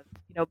in a lot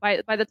of,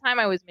 by the time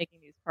I was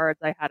making these cards,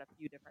 I had a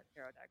few different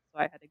tarot decks, so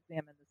I had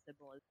examined the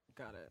symbolism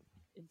Got it.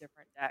 in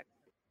different decks,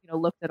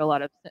 and, looked at a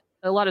lot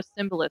of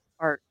symbolist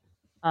art.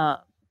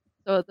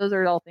 So those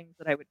are all things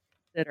that I would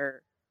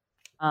consider,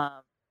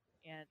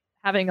 and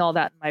having all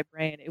that in my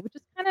brain, it would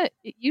just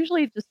it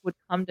usually just would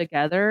come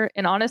together.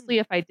 And honestly,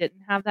 if I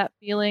didn't have that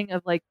feeling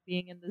of like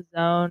being in the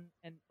zone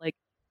and like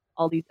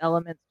all these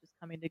elements just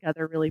coming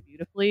together really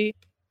beautifully,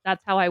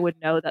 that's how I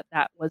would know that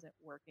that wasn't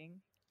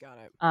working. Got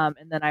it.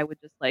 And then I would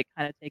just like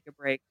kind of take a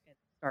break and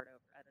start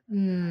over at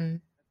another time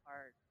with the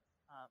card.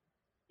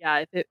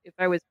 Yeah, if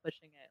I was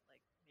pushing it,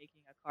 like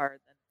making a card,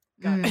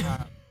 then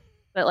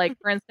but like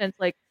for instance,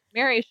 like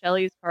Mary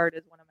Shelley's card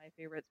is one of my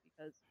favorites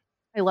because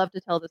I love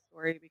to tell the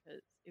story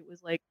because it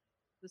was like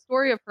the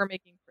story of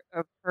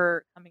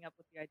her coming up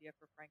with the idea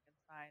for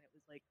Frankenstein. It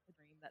was like a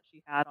dream that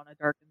she had on a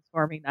dark and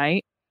stormy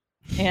night,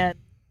 and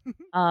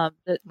Wow.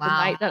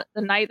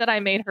 the night that I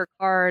made her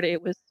card,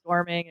 it was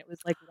storming. It was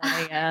like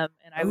 1 a.m.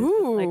 and I was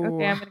just like,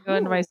 okay, I'm gonna go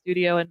into my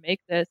studio and make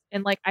this.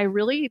 And like I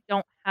really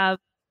don't have.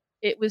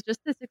 It was just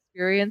this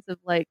experience of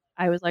like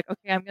I was like,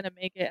 okay, I'm gonna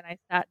make it, and I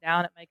sat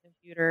down at my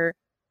computer,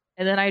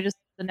 and then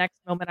the next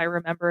moment I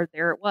remembered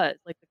there it was,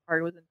 like the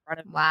card was in front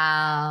of me.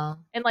 Wow.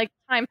 And like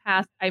time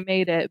passed, I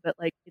made it, but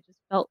like it just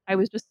felt I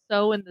was just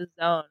so in the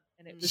zone,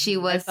 and it was. She I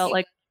was felt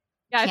like,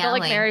 yeah, I felt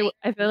like channeling.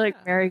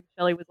 Mary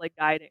Shelley was like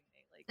guiding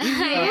me. Like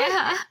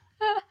Yeah.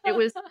 it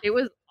was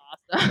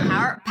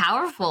awesome.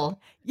 Powerful.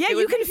 Yeah,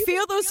 you can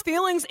feel those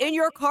feelings in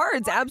your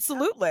cards.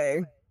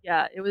 Absolutely.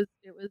 Yeah, it was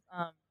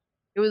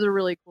a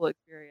really cool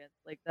experience.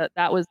 Like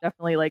that was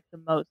definitely like the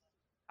most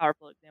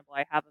powerful example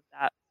I have of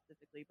that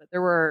specifically. But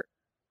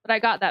I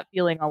got that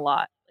feeling a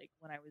lot like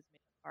when I was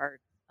making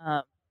cards.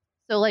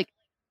 So like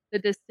the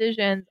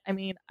decisions, I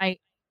mean, I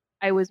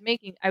was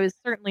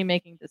certainly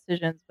making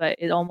decisions, but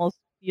it almost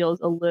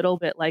feels a little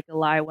bit like a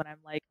lie when I'm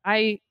like,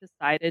 I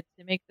decided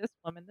to make this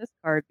woman this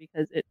card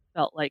because it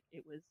felt like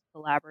it was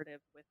collaborative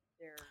with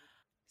their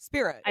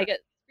Spirit. I get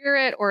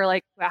spirit, or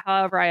like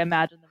however I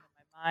imagine them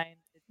in my mind.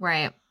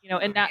 Right.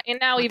 And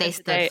now What even they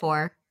today, stood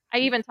for. I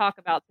even talk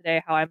about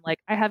today how I'm like,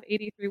 I have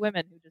 83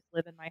 women who just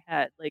live in my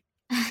head. Like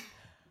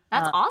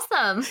That's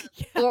awesome.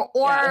 Yeah.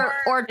 Or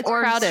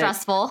crowded.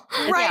 stressful.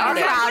 Right. Yeah, or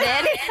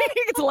crowded.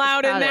 It's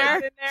loud in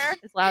there.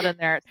 It's loud in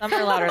there. Some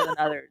are louder than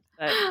others,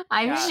 but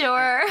I'm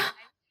sure.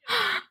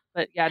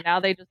 But yeah, now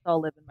they just all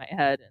live in my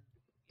head, and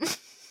I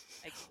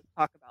can just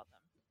talk about them.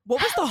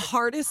 What was the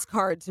hardest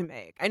card to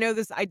make? I know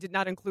this. I did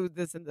not include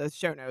this in the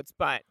show notes,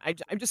 but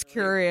I'm just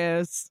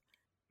curious.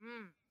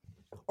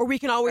 Or we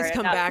can always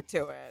come back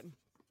to it.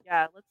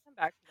 Yeah, let's come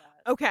back to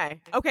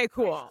that. Okay,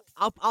 cool.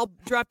 I'll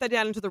drop that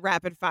down into the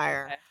rapid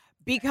fire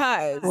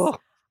because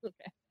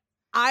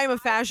I'm a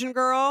fashion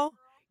girl.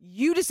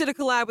 You just did a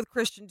collab with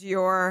Christian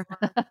Dior.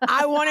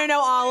 I want to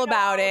know all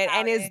about it.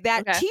 And is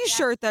that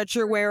T-shirt that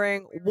you're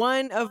wearing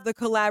one of the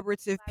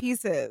collaborative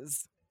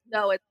pieces?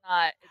 No, it's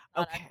not. It's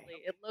not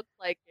actually. It looks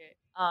like it.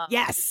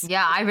 Yes.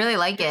 Yeah, I really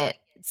like it.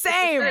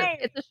 Same.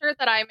 It's a shirt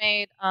that I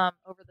made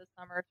over the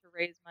summer to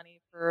raise money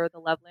for the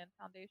Loveland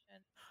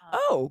Foundation.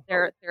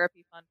 Their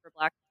therapy fund for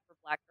black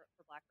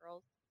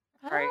girls.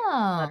 Sorry,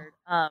 Oh. stuttered.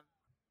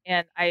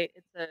 And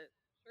it's a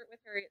shirt with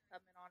Harriet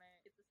Tubman on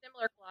it. It's a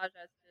similar collage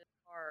as to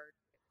card,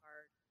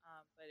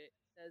 but it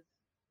says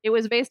it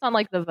was based on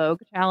like the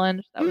Vogue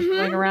challenge that was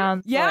going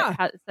around. So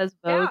it says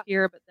Vogue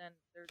here, but then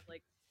there's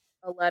like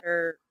a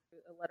letter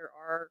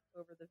R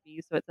over the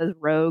V, so it says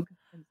Rogue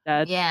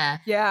instead. Yeah.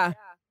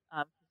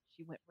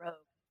 She went rogue.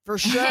 For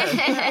sure.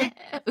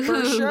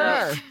 For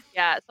sure. So,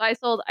 yeah. So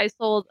I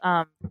sold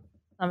some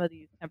of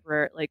these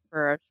temporary, like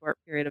for a short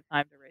period of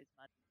time to raise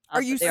money.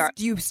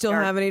 Do you still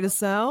have any to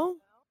sell?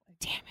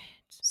 Damn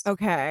it.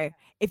 Okay.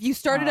 If you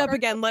start it up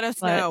again, let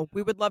us know.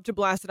 We would love to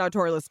blast it out to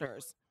our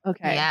listeners.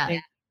 Okay. Yeah.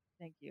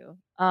 Thank you.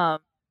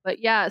 But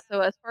yeah,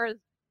 so as far as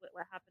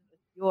what happened with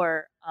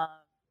Dior,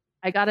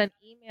 I got an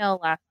email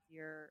last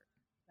year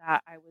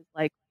that I was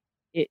like,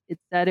 it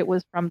said it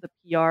was from the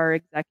PR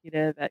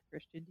executive at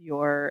Christian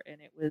Dior,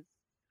 and it was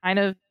kind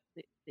of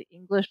the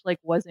English like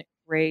wasn't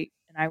great,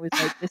 and I was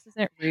like, this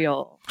isn't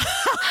real.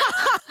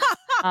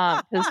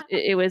 Because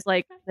it was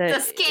like the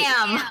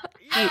scam.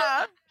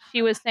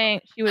 She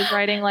was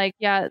writing like,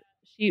 yeah,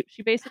 she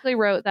basically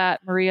wrote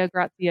that Maria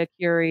Grazia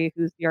Chiuri,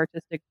 who's the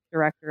artistic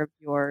director of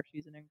Dior,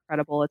 she's an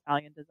incredible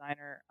Italian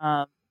designer.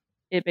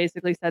 It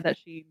basically said that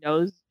she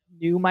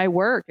knew my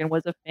work and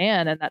was a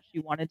fan, and that she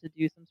wanted to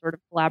do some sort of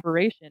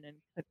collaboration and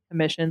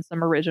commission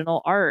some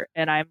original art.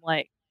 And I'm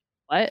like,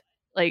 what?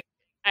 Like,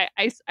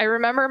 I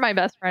remember my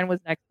best friend was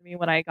next to me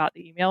when I got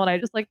the email, and I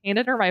just like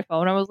handed her my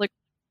phone. I was like,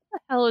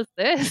 what the hell is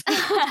this?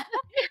 I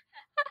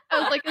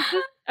was like,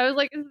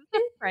 is this a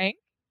prank?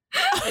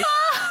 Like,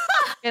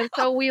 and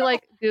so we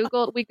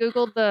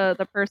googled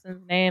the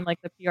person's name, like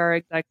the PR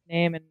exec's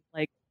name, and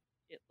like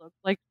it looked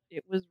like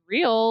it was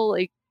real.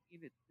 Like,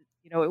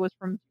 it was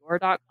from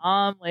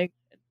Dior.com, like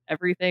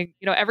everything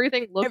looked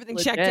everything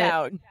legit. checked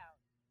out.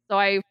 So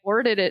I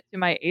forwarded it to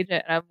my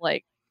agent, and I'm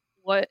like,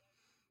 what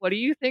do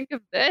you think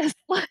of this?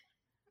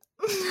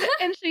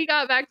 And she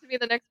got back to me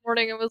the next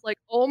morning and was like,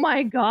 oh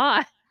my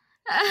God.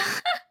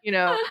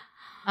 Yeah.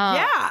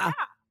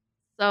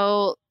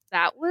 So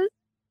that was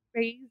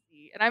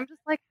crazy. And I'm just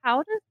like,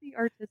 how does the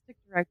artistic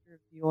director of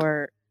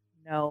Dior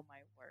know my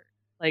work?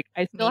 Like,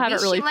 I still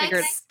haven't really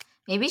figured.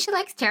 Maybe she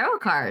likes tarot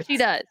cards. She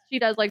does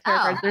like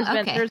tarot cards.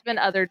 Okay. There's been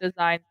other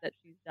designs that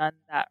she's done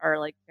that are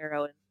like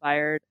tarot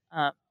inspired.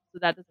 So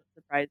that doesn't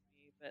surprise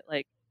me. But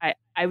like,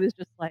 I was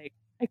just like,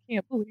 I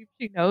can't believe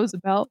she knows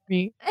about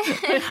me. And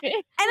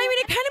I mean,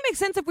 it kind of makes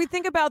sense if we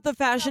think about the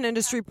fashion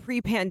industry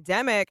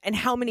pre-pandemic and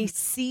how many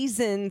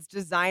seasons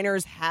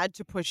designers had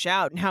to push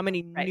out and how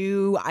many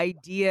new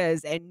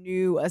ideas and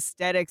new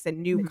aesthetics and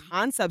new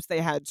concepts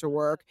they had to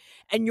work.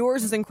 And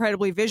yours is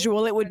incredibly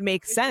visual. It would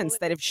make sense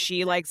that if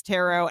she likes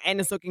tarot and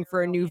is looking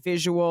for a new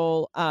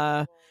visual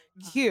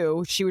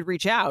cue, she would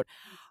reach out.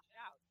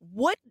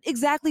 What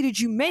exactly did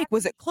you make?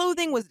 Was it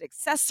clothing? Was it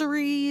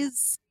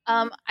accessories?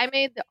 I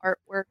made the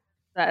artwork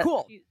that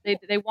cool.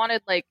 They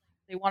wanted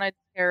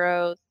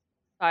tarot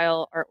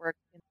style artwork,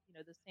 in,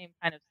 the same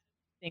kind of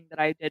thing that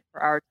I did for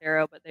our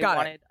tarot, but they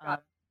wanted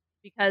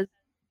because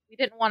we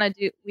didn't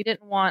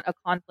want a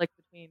conflict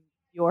between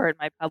Dior and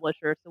my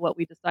publisher. So what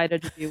we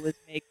decided to do was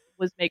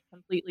make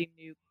completely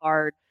new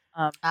cards.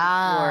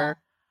 I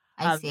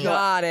see.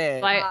 Got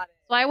it.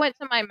 So I went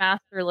to my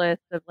master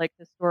list of like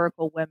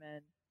historical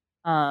women,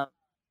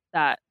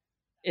 that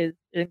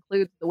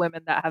includes the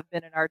women that have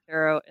been in our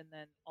tarot, and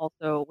then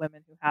also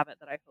women who haven't,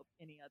 that I hope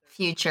any other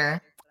future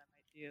that I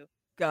might do.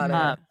 Got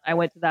it. I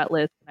went to that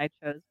list and I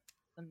chose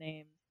some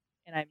names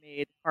and I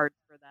made cards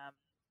for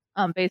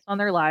them, based on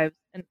their lives.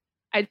 And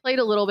I played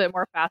a little bit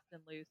more fast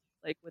and loose,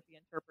 like with the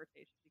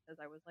interpretation, because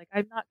I was like,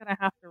 I'm not going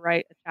to have to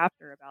write a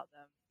chapter about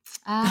them.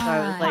 So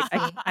I was like, I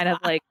can kind of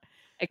like,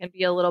 I can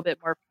be a little bit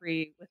more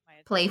free with my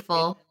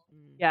playful.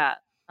 Yeah.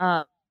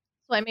 So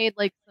I made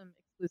like some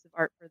exclusive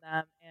art for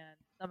them, and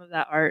some of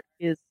that art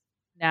is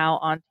now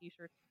on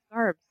t-shirts and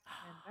scarves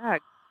and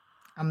bags.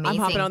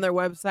 Amazing. I'm hopping on their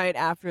website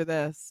after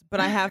this, but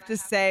I have to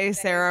say,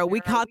 Sarah,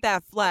 we caught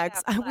that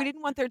flex. We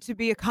didn't want there to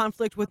be a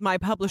conflict with my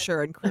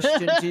publisher and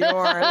Christian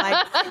Dior.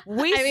 Like,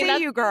 we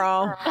see you,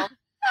 girl.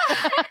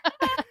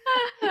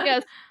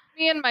 Yes,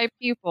 me and my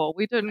people.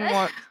 We didn't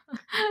want.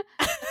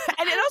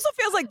 And it also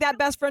feels like that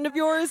best friend of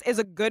yours is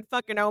a good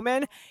fucking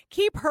omen.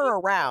 Keep her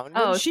around.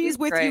 When she's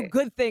with great. You,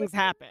 good things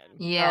happen.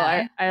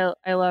 Yeah.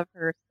 I love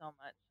her so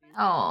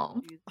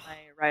much. She's my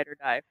ride or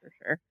die for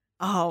sure.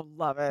 Oh,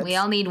 love it. We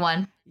all need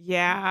one.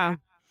 Yeah.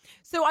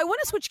 So I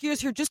want to switch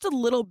gears here just a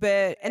little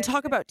bit and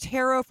talk about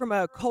tarot from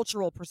a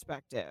cultural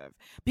perspective,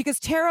 because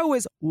tarot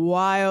is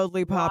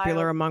wildly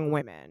popular among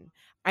women.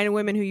 I know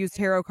women who use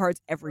tarot cards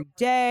every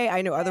day.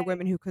 I know other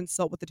women who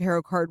consult with the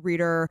tarot card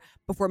reader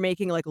before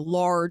making like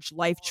large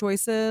life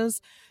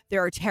choices.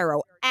 There are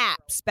tarot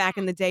apps. Back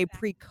in the day,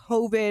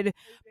 pre-COVID,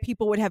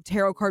 people would have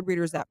tarot card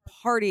readers at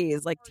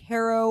parties. Like,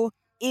 tarot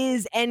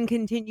is and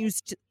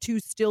continues to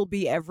still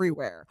be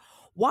everywhere.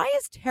 Why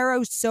is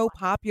tarot so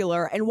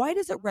popular, and why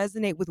does it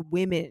resonate with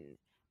women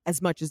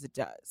as much as it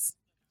does,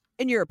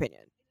 in your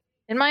opinion?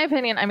 In my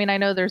opinion, I mean, I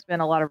know there's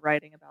been a lot of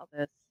writing about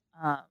this,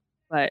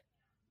 But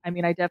I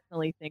mean, I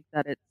definitely think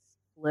that it's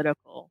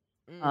political.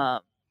 Mm.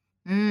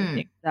 I Mm.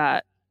 think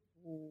that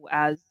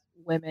as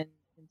women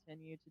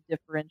continue to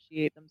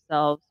differentiate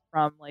themselves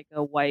from like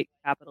a white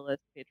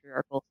capitalist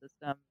patriarchal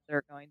system,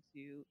 they're going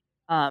to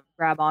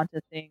grab onto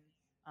things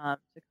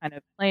to kind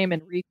of claim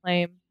and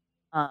reclaim.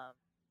 Um,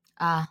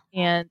 Ah,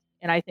 and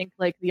I think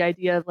like the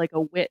idea of like a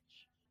witch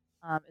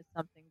is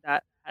something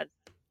that has,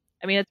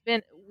 I mean, it's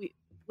been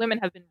women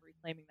have been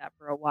reclaiming that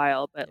for a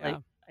while, but Yeah.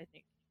 like I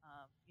think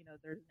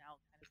there's now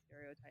kind of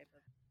stereotype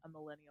of a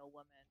millennial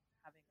woman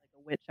having like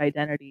a witch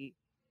identity.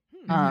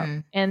 Hmm.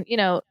 mhm. And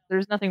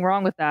there's nothing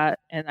wrong with that.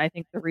 And I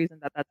think the reason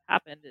that that's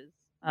happened is,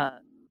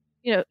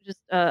 just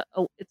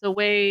it's a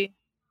way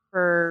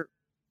for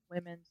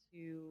women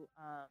to,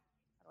 how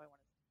do I want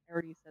to? I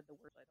already said the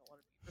word. So I don't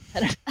want to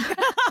be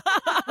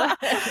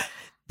repetitive.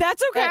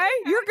 That's okay.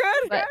 but You're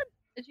good. but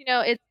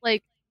it's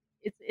like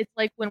it's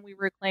like when we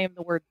reclaim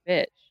the word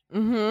bitch.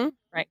 Mm-hmm.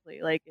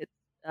 Frankly, like it's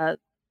the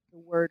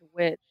word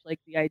witch, like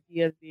the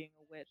idea of being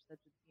a witch.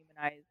 That's a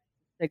demonized,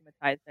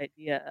 stigmatized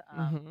idea.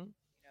 Mm-hmm.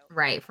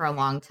 Right, for a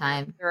long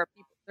time. There are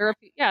people. There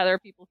are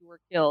people who were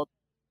killed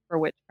for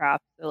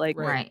witchcraft. So like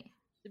Right. Right.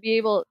 to be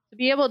able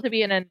to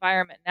be in an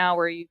environment now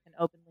where you can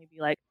openly be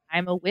like,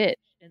 I'm a witch,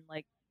 and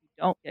like you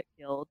don't get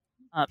killed.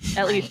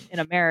 At least Right. in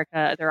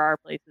America, there are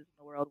places in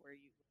the world where you,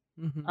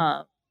 Mm-hmm.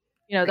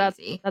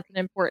 Crazy. that's an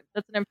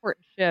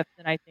important shift,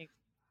 and I think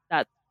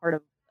that's part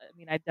of. I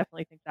mean, I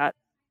definitely think that's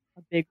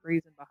a big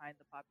reason behind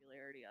the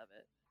popularity of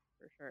it,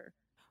 for sure.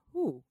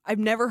 Ooh, I've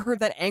never heard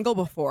that angle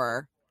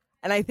before,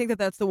 and I think that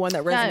that's the one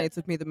that Yeah, resonates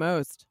with me the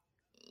most.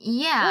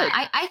 Yeah,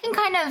 good. I can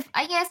kind of,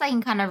 I guess I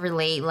can kind of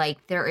relate.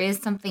 Like, there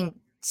is something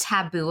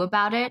taboo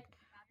about it,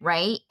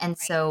 right? And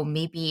so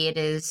maybe it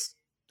is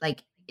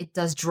like, it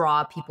does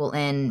draw people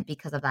in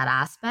because of that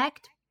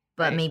aspect,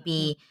 but Right.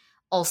 maybe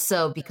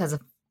also because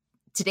of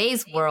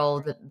today's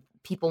world,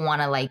 people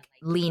want to like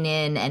lean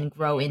in and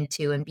grow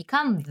into and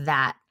become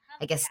that,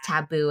 I guess,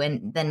 taboo.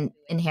 And then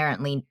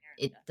inherently,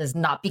 it does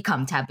not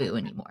become taboo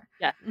anymore.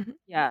 Yeah, Mhm.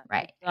 yeah,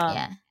 Right. it's,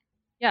 Yeah.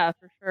 yeah,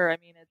 for sure. I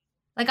mean, it's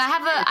Like I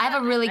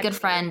have a really good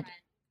effective. friend.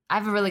 I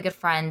have a really good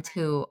friend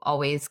who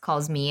always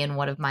calls me and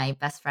one of my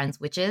best friends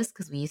witches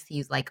because we used to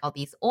use like all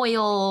these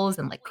oils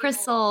and like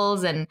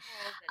crystals and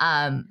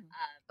um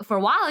for a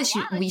while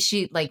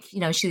she like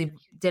she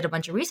did a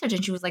bunch of research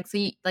and she was like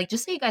like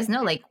just so you guys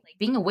know like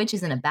being a witch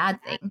isn't a bad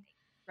thing,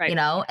 Right.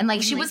 and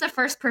like she was the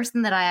first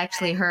person that I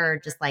actually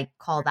heard just like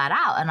call that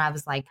out and I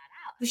was like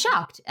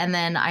shocked. And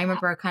then I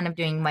remember kind of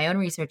doing my own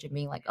research and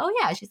being like, oh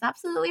yeah, she's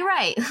absolutely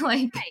right.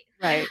 Like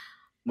Right.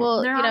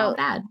 Well, they're not all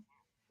bad.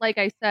 like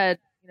I said,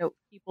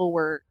 people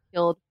were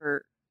killed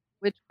for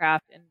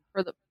witchcraft, and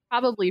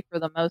probably for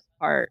the most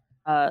part,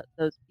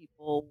 those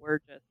people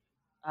were just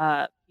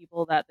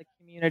people that the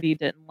community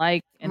didn't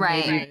like, and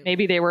Right.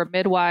 maybe they were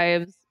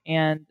midwives,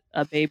 and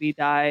a baby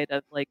died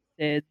of like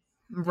SIDS,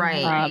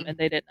 Right. and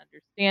they didn't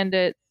understand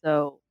it,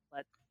 so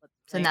let's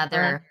So blame now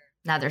her.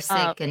 they're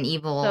sick and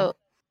evil. So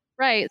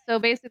right, so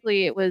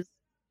basically, it was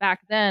back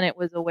then. It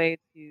was a way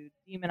to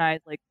demonize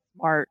like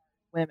smart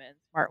women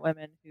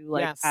who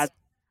like Yes.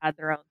 had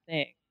their own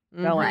thing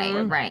going right, for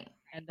them. right,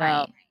 And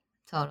right.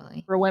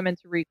 Totally. for women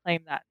to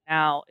reclaim that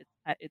now,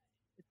 it's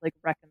like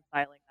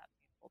reconciling that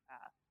painful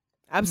past.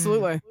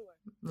 Absolutely.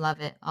 Love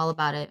it. All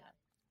about it.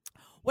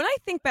 When I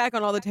think back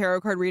on all the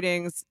tarot card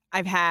readings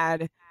I've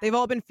had, they've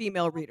all been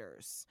female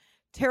readers.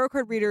 Tarot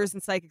card readers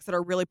and psychics that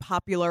are really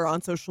popular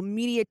on social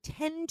media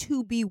tend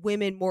to be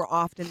women more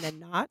often than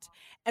not.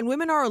 And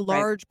women are a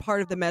large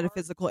part of the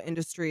metaphysical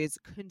industry's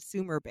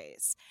consumer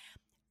base.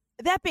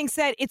 That being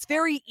said, it's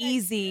very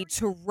easy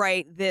to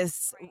write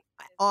this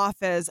off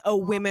as, oh,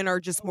 women are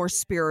just more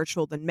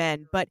spiritual than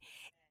men. But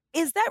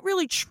is that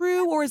really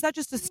true, or is that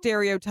just a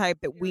stereotype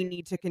that we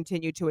need to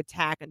continue to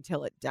attack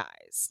until it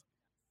dies?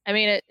 I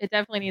mean, it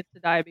definitely needs to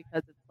die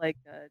because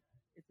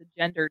it's a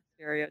gendered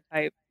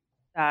stereotype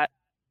that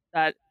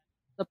that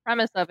the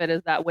premise of it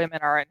is that women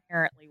are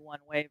inherently one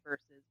way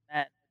versus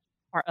men,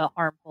 which is a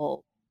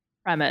harmful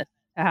premise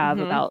to have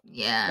Mm-hmm.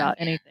 Yeah.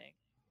 anything,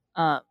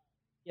 um,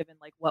 given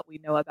like what we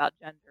know about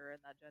gender and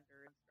that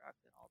gender construct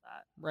and all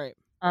that. Right.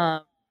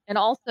 And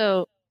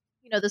also,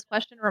 this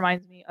question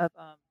reminds me of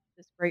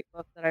this great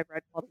book that I've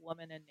read called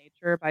Woman in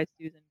Nature by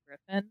Susan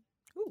Griffin.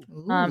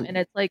 Ooh. And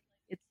it's like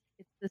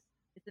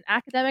it's an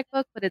academic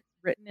book, but it's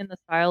written in the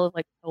style of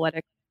like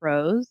poetic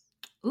prose.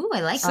 Ooh,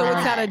 I like So that.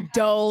 it's not a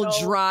dull,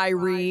 dry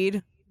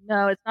read.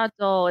 No, it's not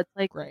dull. It's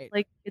like Great.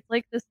 it's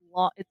like this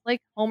long. It's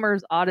like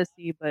Homer's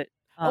Odyssey, but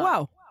Oh,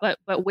 wow.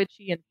 but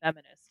witchy and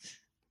feminist.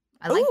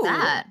 I like Ooh.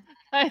 that.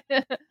 I'm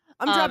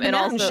dropping and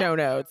that in also- show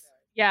notes.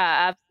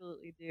 Yeah,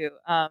 absolutely do.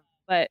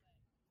 But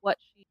what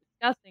she's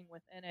discussing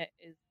within it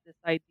is this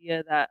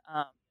idea that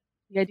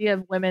the idea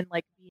of women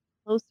like being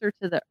closer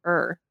to the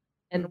earth,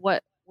 and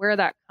where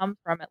that comes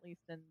from, at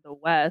least in the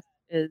West,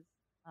 is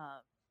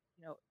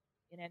you know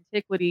in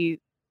antiquity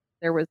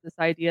there was this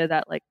idea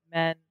that like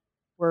men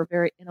were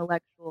very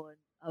intellectual and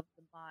of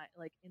the mind,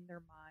 like in their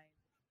mind,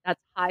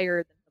 that's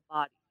higher than the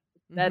body.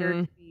 It's better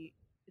Mhm. to be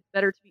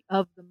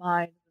of the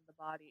mind than the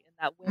body, and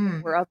that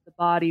women were of the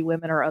body,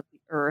 women are of the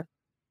earth.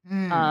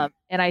 And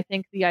I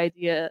think the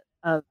idea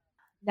of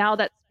now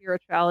that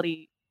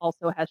spirituality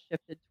also has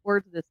shifted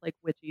towards this like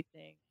witchy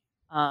thing,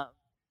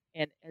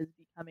 and is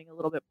becoming a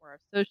little bit more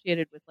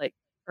associated with like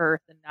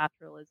earth and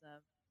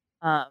naturalism,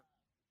 um,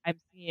 I'm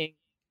seeing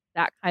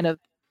that kind of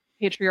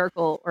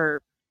patriarchal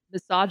or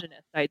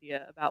misogynist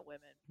idea about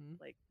women,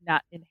 like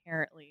not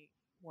inherently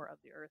more of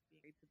the earth,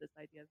 being to this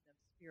idea of them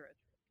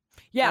spiritual.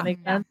 Yeah. Does that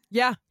make sense?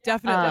 Yeah,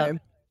 definitely.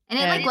 And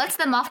it like lets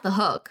them off the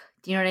hook.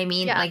 Do you know what I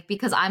mean? Yeah. Like,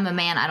 because I'm a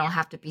man, I don't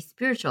have to be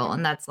spiritual.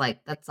 And that's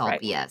all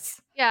Right. BS.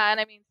 Yeah, and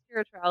I mean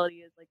spirituality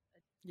is like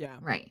Yeah.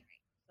 Right.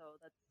 so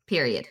that's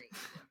Period.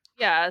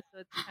 yeah, so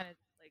it's kind of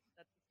like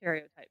that's a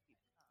stereotype.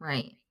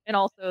 Right. And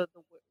also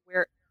the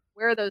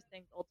where those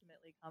things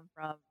ultimately come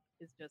from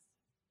is just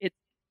it's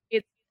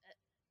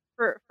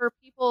for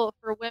people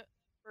for women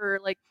for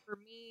like for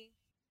me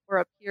or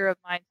a peer of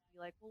mine to be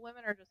like, well,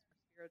 women are just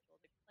more spiritual.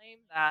 To claim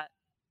that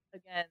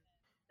again,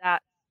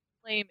 that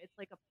claim it's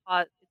like it's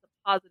a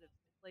positive.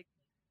 It's like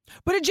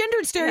But a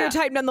gendered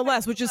stereotype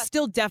nonetheless, which is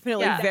still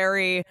definitely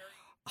very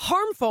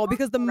harmful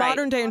because the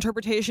modern day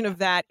interpretation of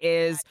that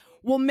is,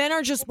 well, men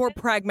are just more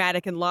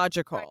pragmatic and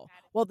logical.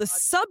 Well, the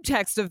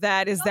subtext of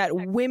that is that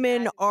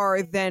women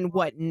are then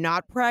what,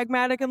 not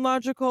pragmatic and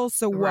logical?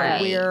 So what,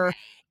 Right. we're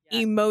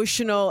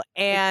emotional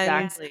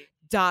and exactly.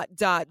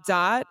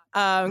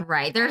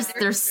 Right.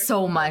 There's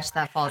so much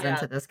that falls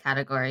into this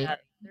category. Yeah,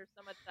 there's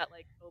so much that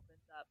like opens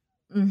up.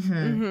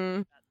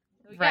 Mm-hmm.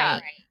 So,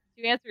 Right.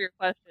 To answer your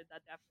question,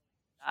 that definitely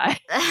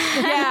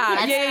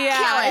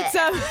Yeah.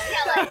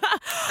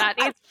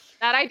 It's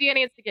that idea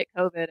needs to get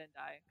COVID and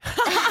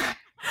die.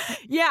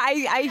 Yeah,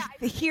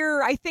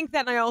 I think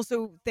that, and I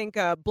also think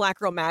Black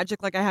Girl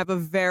Magic, like I have a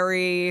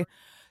very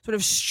sort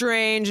of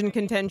strange and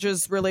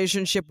contentious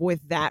relationship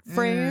with that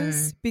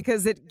phrase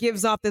because it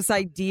gives off this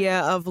idea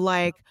of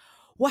like,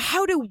 well,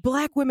 how do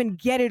Black women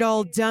get it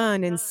all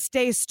done and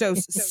stay so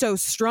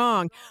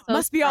strong?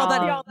 Must be all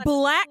that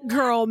Black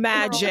girl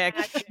magic.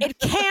 It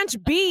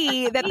can't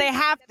be that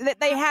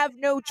they have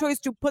no choice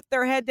to put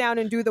their head down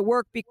and do the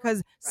work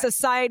because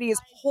society is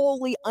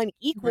wholly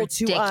unequal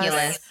to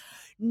us.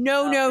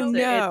 No.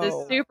 It's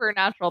a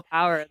supernatural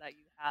power that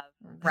you have.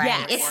 Right.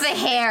 Yes. It's the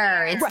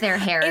hair. It's their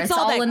hair. It's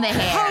all that in the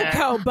hair.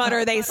 cocoa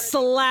butter they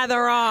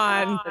slather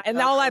on, and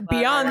all that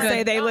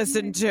Beyonce they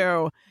listen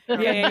to.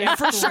 Yeah,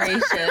 for sure.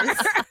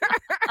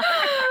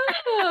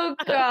 Oh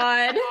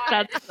God.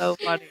 That's so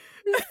funny.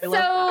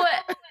 So,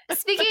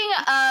 speaking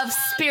of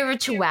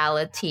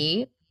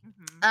spirituality,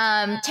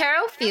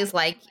 tarot feels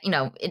like,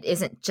 it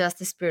isn't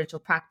just a spiritual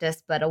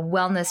practice, but a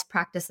wellness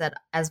practice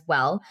as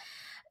well.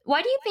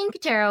 Why do you think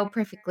tarot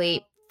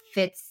perfectly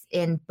fits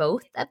in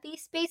both of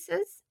these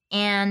spaces?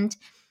 And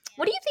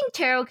what do you think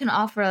tarot can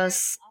offer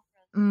us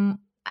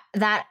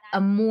that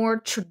a more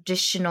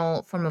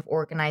traditional form of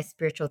organized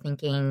spiritual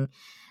thinking,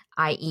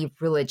 i.e.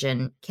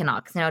 religion,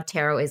 cannot? Because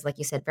tarot is, like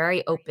you said,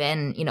 very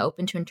open,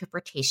 open to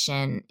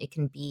interpretation. It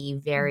can be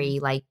very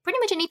like pretty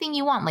much anything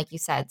you want, like you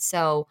said.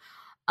 So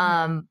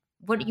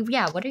what are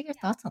your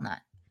thoughts on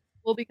that?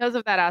 Well, because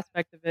of that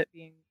aspect of it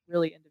being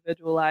really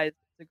individualized,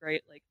 it's a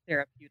great like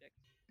therapeutic.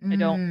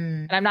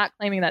 And I'm not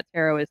claiming that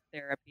tarot is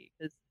therapy,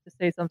 because to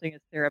say something is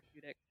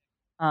therapeutic,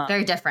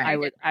 very different.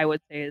 I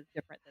would say is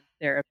different than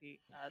therapy.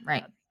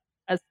 Right.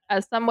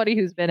 As somebody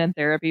who's been in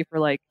therapy for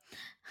like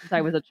since I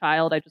was a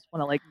child, I just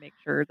want to like make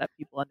sure that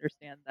people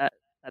understand that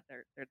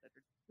they're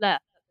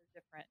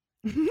different.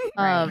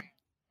 Right.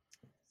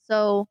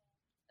 So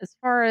as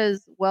far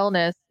as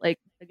wellness, like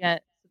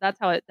again, so that's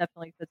how it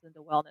definitely fits into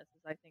wellness.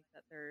 Is I think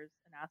that there's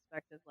an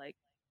aspect of like,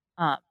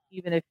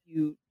 even if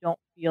you don't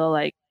feel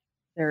like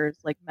there's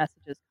like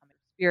messages coming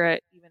from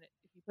spirit, even if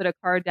you put a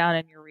card down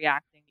and you're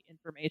reacting to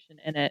information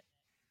in it,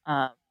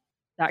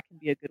 that can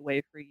be a good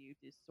way for you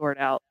to sort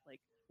out like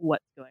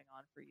what's going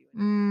on for you.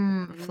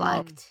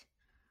 Reflect.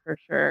 For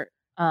sure.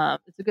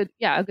 It's a good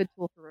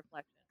tool for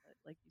reflection,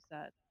 like you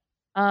said.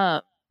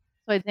 So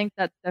I think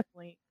that's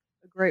definitely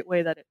a great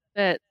way that it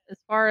fits. As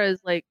far as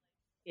like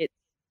it's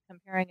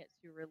comparing it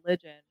to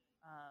religion,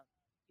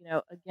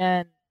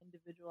 again,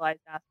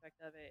 individualized aspect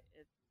of it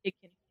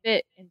can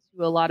fit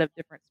into a lot of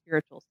different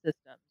spiritual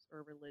systems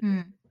or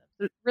religious systems.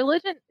 So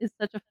religion is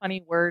such a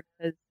funny word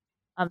because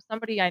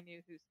somebody I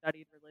knew who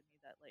studied religion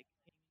that like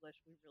in English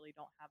we really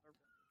don't have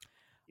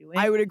a doing.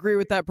 I would agree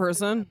with that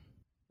person.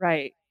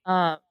 Right.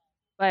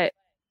 But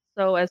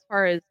so as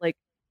far as like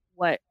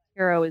what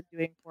tarot is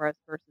doing for us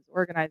versus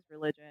organized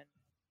religion,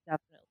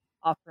 definitely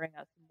offering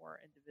us a more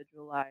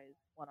individualized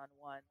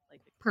one-on-one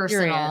like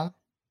experience. Personal.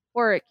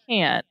 Or it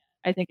can.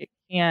 I think it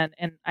can,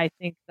 and I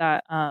think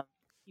that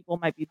people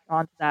might be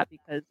drawn to that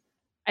because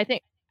I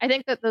think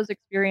that those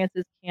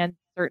experiences can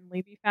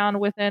certainly be found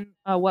within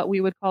what we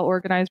would call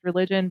organized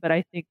religion. But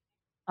I think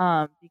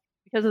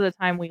because of the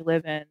time we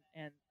live in,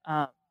 and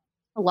a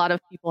lot of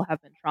people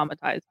have been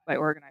traumatized by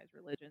organized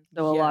religion,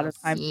 so a lot of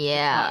times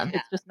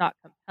it's just not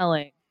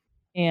compelling,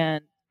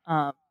 and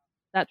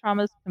that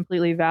trauma is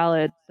completely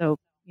valid. So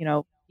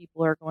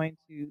people are going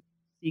to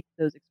seek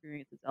those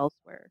experiences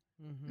elsewhere,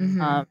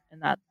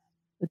 and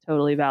a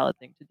totally valid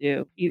thing to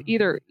do.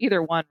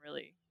 Either one,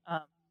 really.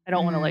 I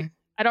don't want to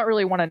I don't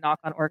really want to knock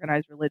on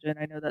organized religion.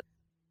 I know that's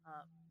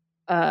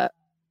a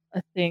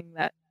thing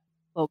that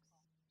folks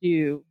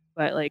do,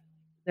 but like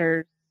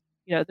there's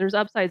there's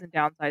upsides and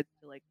downsides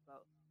to like both.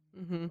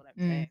 Is what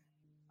I'm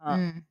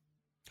saying.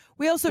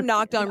 We also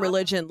knocked on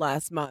religion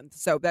last month,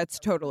 so that's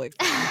totally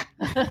fine.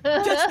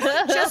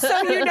 just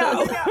so you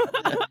know.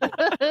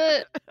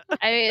 I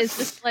mean, it's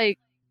just like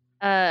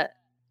I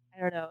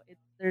don't know.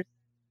 There's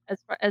as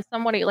far as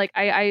somebody like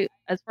I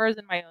as far as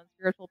in my own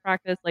spiritual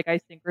practice, like I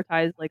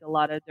syncretize like a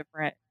lot of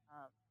different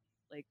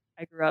like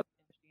I grew up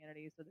in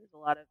Christianity, so there's a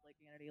lot of like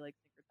Christianity like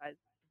syncretized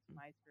into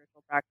my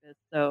spiritual practice.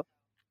 So,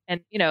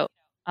 and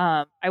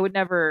I would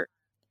never.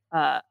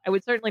 I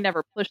would certainly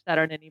never push that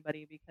on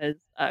anybody because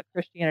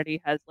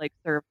Christianity has like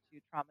served to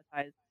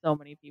traumatize so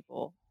many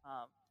people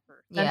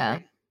for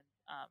centuries.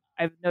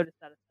 I've noticed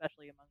that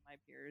especially among my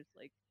peers.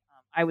 Like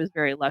I was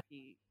very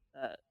lucky.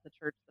 The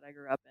church that I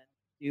grew up in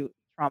do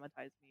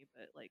traumatize me,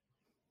 but like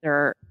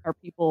there are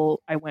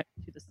people I went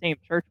to the same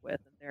church with,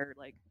 and they're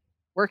like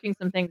working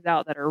some things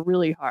out that are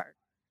really hard.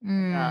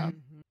 And,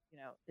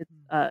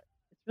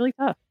 it's really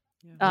tough.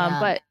 Yeah.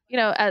 But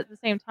at the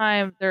same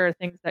time, there are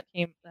things that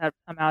have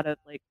come out of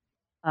like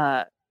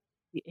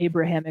the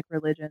Abrahamic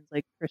religions,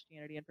 like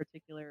Christianity in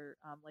particular,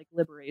 like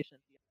liberation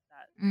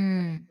that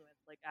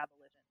influenced like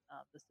abolition.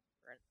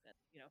 For instance,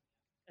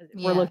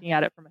 if we're looking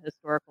at it from a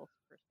historical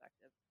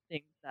perspective,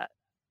 things that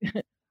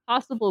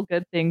possible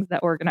good things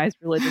that organized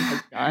religion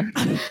has done.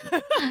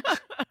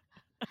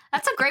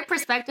 That's a great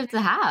perspective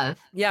to have.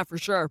 Yeah, for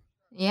sure.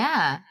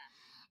 Yeah.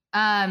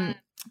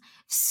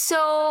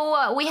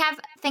 So we have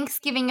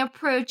Thanksgiving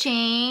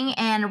approaching,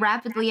 and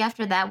rapidly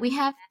after that, we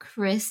have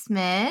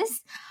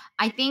Christmas.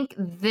 I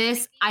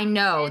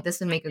know this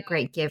would make a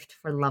great gift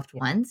for loved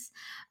ones.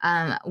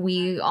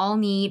 We all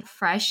need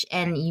fresh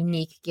and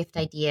unique gift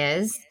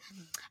ideas.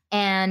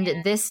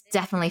 And this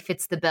definitely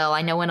fits the bill.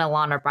 I know when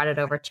Alana brought it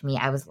over to me,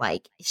 I was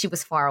like, she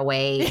was far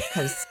away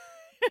because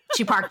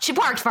she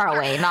parked far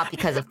away, not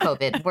because of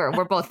COVID.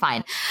 We're both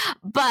fine.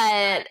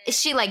 But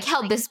she like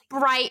held this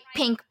bright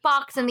pink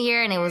box in the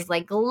air, and it was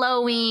like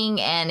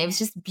glowing, and it was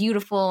just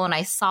beautiful. And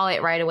I saw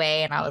it right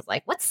away, and I was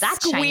like, "What's that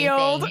shiny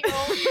thing?"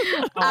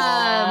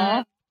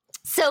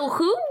 So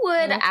who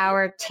would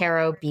our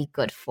tarot be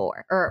good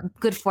for, or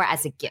good for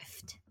as a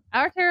gift?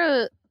 Our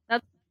tarot.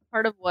 That's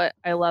part of what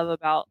I love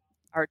about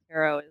our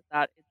tarot is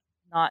that it's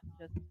not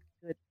just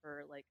good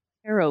for like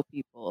tarot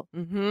people.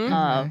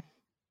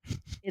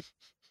 It's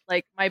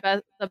like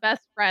the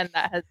best friend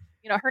that has,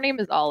 her name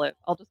is Olive.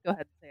 I'll just go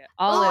ahead and say it.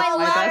 Olive,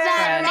 my best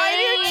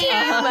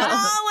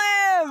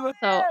friend.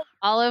 So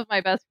Olive,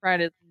 my best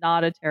friend, is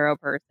not a tarot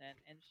person,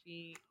 and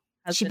she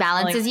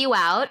balances you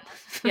out.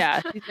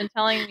 Yeah, she's been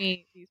telling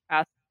me these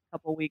past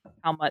couple weeks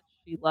how much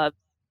she loves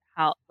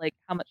the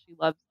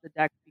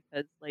deck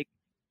because like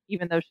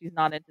even though she's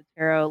not into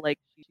tarot, like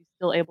she's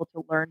still able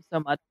to learn so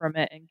much from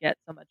it and get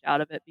so much out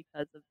of it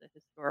because of the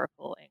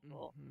historical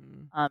angle.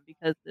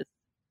 Because this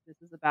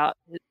is about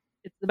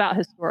it's about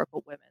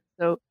historical women.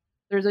 So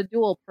there's a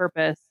dual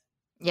purpose.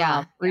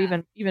 Or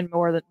even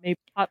more than maybe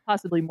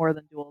possibly more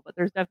than dual, but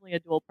there's definitely a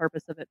dual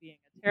purpose of it being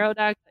a tarot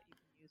deck that you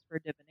can use for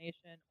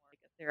divination or like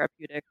a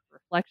therapeutic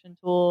reflection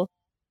tool,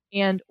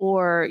 and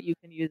or you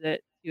can use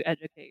it to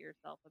educate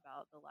yourself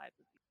about the lives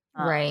of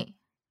people. Right.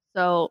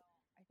 So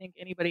I think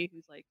anybody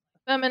who's like a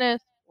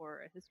feminist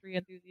or a history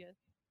enthusiast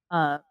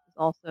is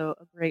also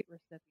a great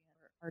recipient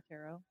of our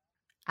tarot.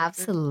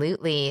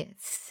 Absolutely.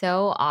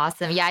 So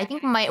awesome. Yeah, I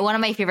think one of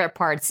my favorite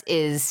parts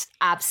is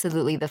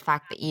absolutely the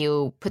fact that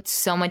you put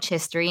so much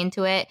history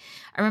into it.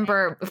 I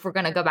remember, if we're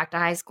going to go back to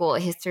high school,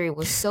 history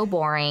was so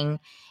boring.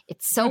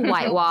 It's so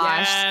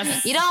whitewashed.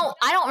 Yes.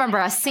 I don't remember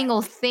a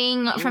single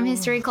thing from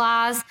history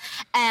class.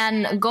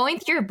 And going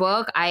through your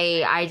book,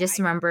 I just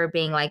remember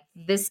being like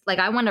this, like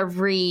I want to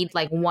read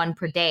like one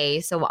per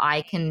day so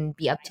I can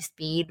be up to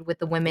speed with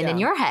the women in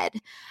your head.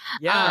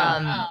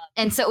 Yeah.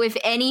 And so if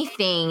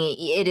anything,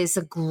 it is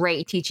a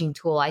great teaching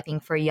tool, I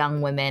think, for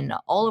young women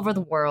all over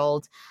the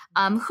world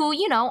who,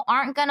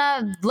 aren't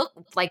gonna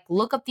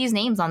look up these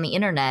names on the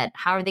internet.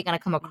 How are they gonna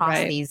come across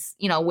these,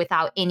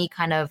 without any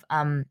kind of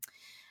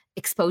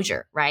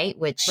exposure, right?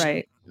 Which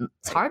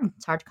it's hard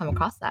to come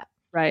across that.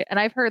 Right. And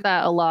I've heard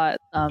that a lot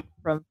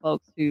from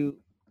folks who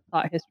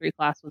thought history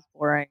class was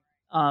boring,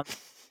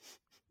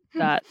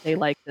 that they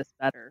like this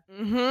better.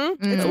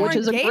 Which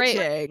is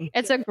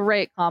it's a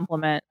great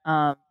compliment.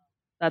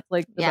 That's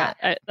like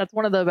that's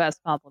one of the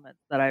best compliments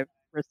that I've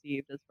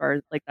received, as far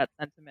as like that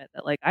sentiment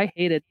that like I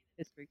hated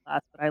history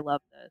class, but I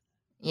love this.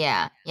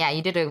 Yeah,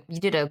 you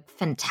did a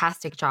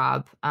fantastic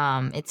job.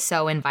 It's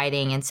so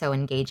inviting and so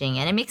engaging,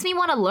 and it makes me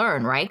want to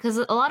learn, right? Because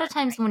a lot of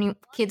times when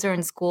kids are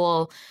in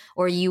school,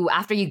 or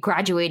after you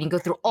graduate and go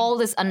through all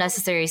this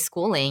unnecessary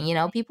schooling,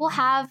 people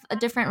have a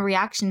different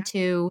reaction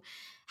to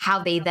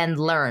how they then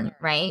learn,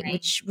 right?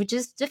 Which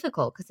is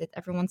difficult because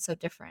everyone's so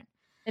different.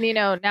 And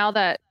now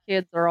that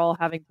kids are all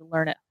having to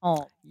learn at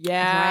home,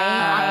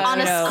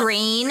 on a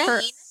screen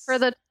for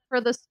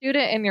the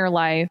student in your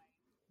life,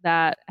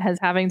 that has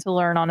having to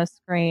learn on a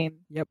screen.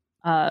 Yep.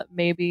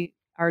 Maybe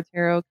our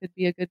tarot could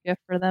be a good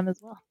gift for them as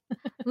well.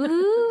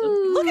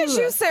 Look at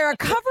you, Sarah,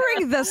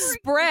 covering the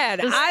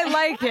spread. I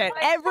like it.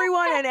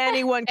 Everyone and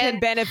anyone can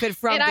benefit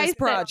from this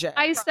project.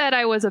 I said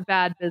I was a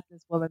bad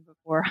businesswoman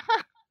before.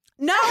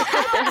 No.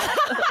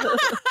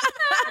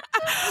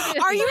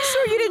 Are you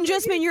sure you didn't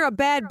just mean you're a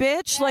bad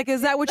bitch? Like,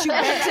 is that what you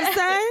meant to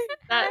say?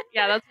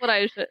 That's what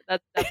I should.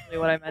 That's definitely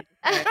what I meant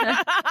to say.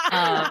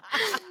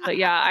 But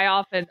yeah, I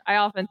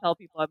often tell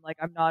people I'm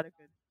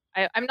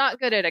not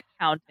good at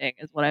accounting,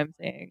 is what I'm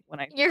saying when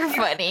I. You're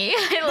funny.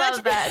 I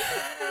love that.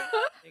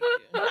 Thank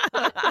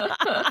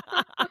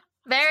you.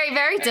 Very,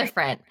 very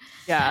different.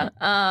 Yeah.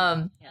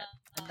 Yeah.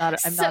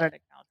 I'm not an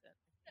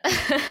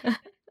accountant.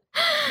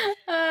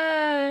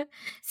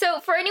 So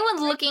for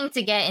anyone looking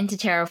to get into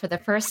tarot for the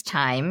first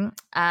time,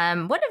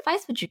 what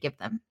advice would you give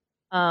them?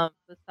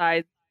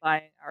 Besides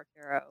buying our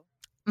tarot,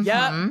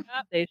 Yeah,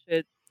 they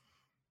should.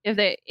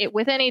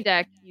 With any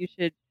deck, you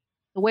should.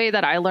 The way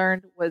that I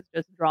learned was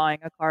just drawing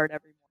a card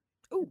every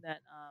morning, and then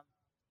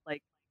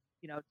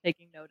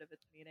taking note of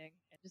its meaning,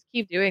 and just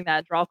keep doing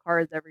that. Draw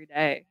cards every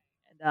day,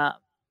 and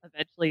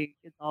eventually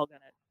it's all gonna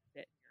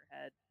fit in your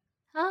head.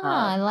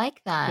 I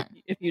like that.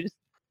 If you just,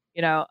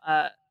 you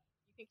can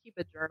keep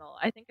a journal.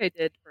 I think I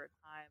did for a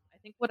time. I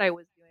think what I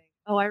was doing.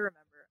 Oh, I remember.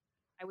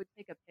 I would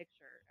take a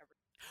picture every.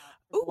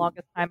 For the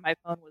longest time, my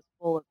phone was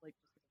full of just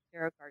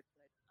tarot cards.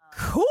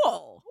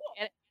 Cool.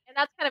 And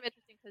that's kind of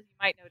interesting because you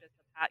might notice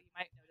you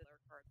might notice our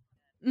cards.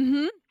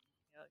 Mm-hmm. You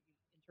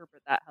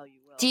interpret that how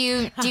you will. Do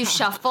you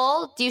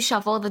shuffle? Do you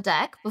shuffle the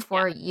deck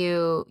before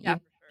you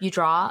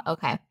draw?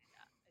 Okay. Yeah,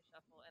 I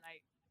shuffle, and I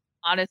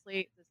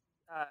honestly, this is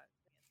in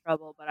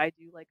trouble, but I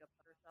do like a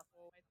putter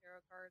shuffle my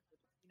tarot cards,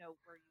 which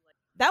where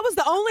you That was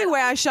the only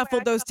way I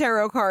shuffled those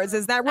tarot cards.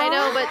 Is that wrong? I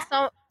know,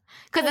 but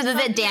because does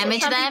it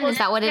damage them? Is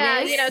that what it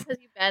is? Yeah, because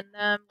you bend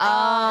them. Oh,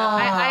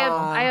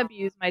 I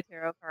abuse my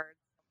tarot cards.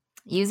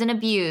 Use and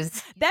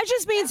abuse. That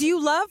just means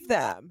you love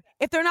them.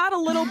 If they're not a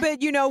little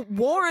bit,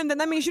 worn, then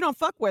that means you don't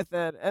fuck with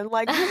it. And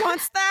who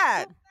wants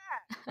that?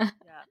 Yeah,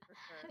 for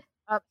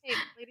sure. Hey,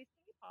 ladies,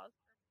 can we pause?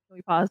 Can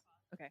we pause?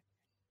 Okay.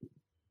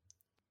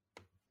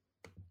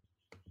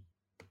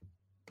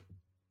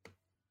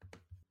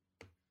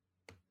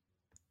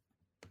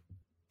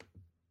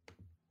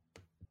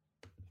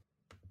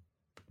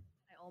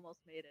 I almost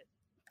made it.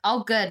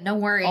 Oh, good. No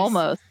worries.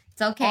 Almost.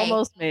 It's okay.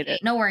 Almost made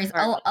it. No worries.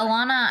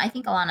 Alana, I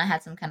think Alana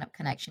had some kind of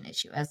connection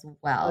issue as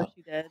well. Oh,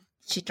 she did?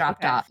 She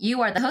dropped off.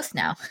 You are the host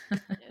now.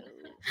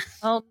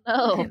 Oh,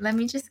 no. Let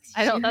me just...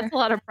 I don't... That's a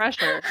lot of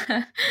pressure.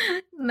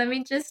 Let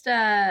me just...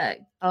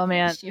 oh,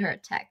 man. shoot her a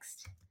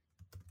text.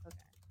 Okay.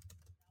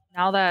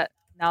 Now that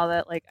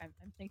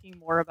I'm thinking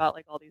more about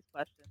all these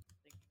questions.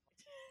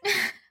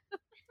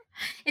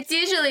 It's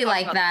usually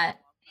like that.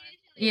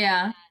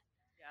 Yeah.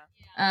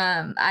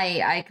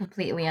 I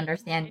completely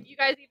understand. And you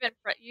guys even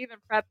prepped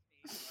me.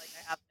 I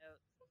have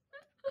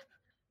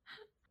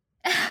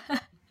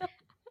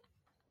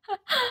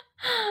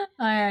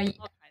notes.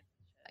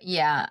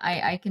 Yeah,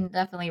 I can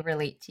definitely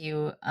relate to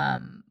you.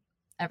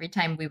 Every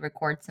time we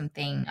record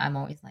something, I'm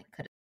always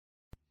could.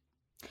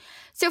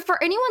 So for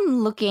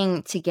anyone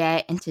looking to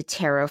get into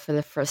tarot for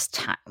the first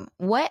time,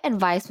 what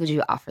advice would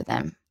you offer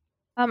them?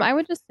 I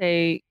would just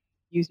say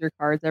use your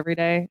cards every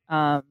day.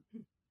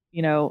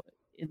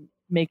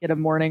 Make it a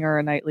morning or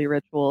a nightly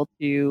ritual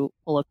to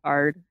pull a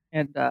card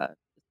and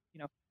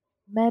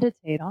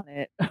meditate on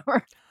it.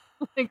 Or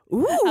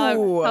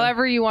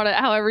however you want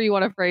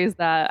to phrase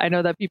that. I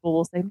know that people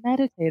will say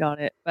meditate on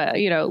it, but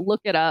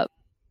look it up.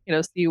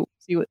 See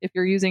if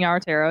you're using our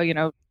tarot.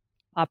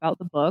 Pop out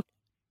the book.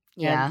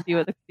 Yeah.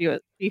 And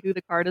see who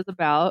the card is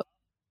about.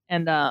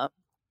 And I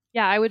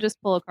would just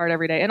pull a card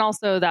every day, and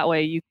also that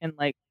way you can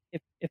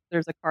if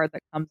there's a card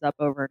that comes up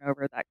over and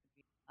over, that could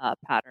be a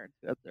pattern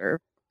to observe.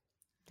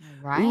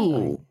 Right.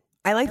 Ooh.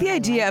 I like the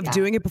idea of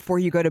doing it before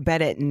you go to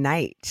bed at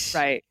night.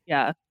 Right.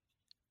 Yeah.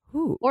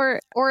 Ooh. Or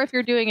if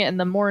you're doing it in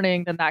the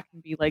morning, then that can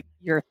be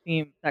your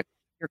theme,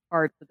 your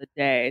card for the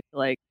day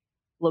to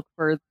look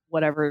for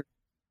whatever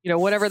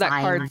that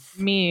card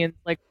means.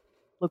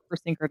 Look for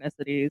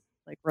synchronicities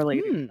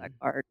related to that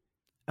card.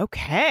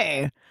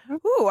 Okay.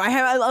 Ooh, I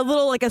have a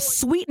little a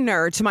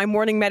sweetener to my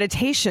morning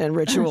meditation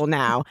ritual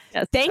now.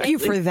 Yes, Thank you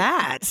for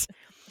that.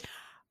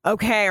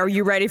 Okay, are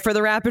you ready for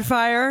the rapid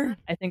fire?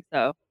 I think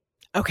so.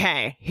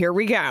 Okay, here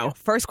we go.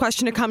 First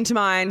question to come to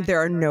mind. There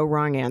are no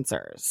wrong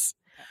answers.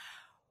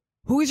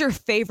 Who is your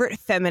favorite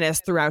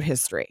feminist throughout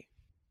history?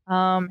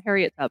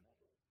 Harriet Tubman.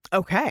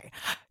 Okay.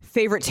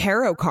 Favorite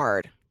tarot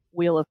card?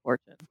 Wheel of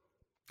Fortune.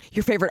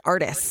 Your favorite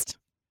artist?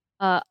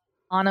 Ana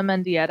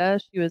Mendieta.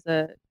 She was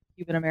a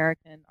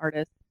Cuban-American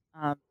artist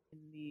in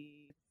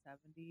the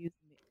 70s.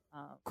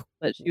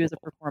 But she was a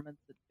performance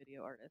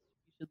video artist.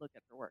 You should look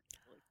at her work.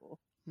 It's really cool.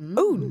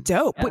 Oh,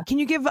 dope. Yeah. Wait, can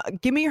you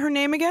give me her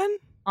name again?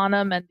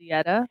 Ana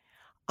Mendieta.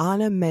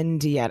 Ana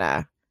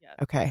Mendieta. Yes.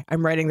 Okay.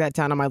 I'm writing that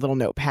down on my little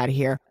notepad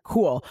here.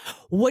 Cool.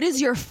 What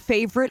is your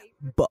favorite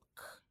book?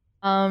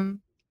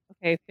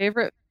 Okay.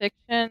 Favorite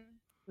fiction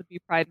would be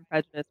Pride and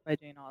Prejudice by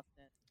Jane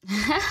Austen.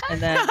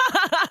 And then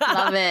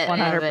Love it.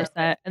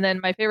 100%. And then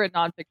my favorite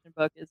nonfiction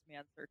book is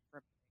Man's Search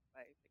for Meaning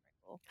by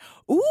Viktor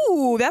Frankl.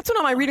 Ooh, that's been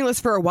on my reading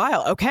list for a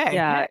while. Okay.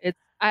 Yeah, it's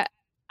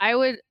I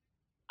would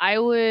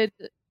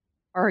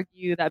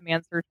argue that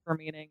Man's Search for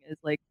Meaning is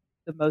like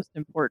the most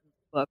important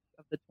book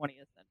of the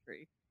 20th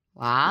century.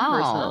 Wow.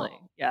 Personally,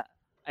 yeah,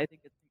 I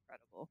think it's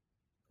incredible.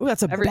 Ooh,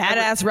 that's a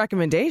badass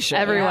recommendation.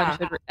 Everyone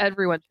should read that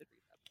book.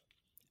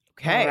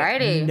 Okay.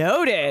 Alrighty.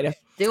 Noted.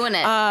 Doing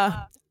it.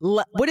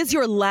 What is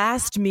your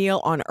last meal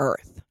on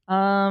earth?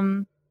 I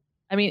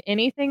mean,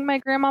 anything my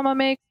grandmama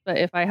makes, but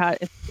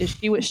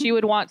if she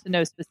would want to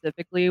know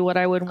specifically what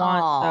I would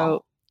want,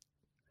 so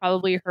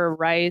probably her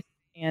rice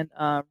and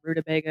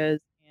rutabagas,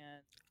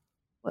 and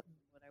what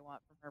would I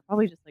want from her?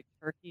 Probably just like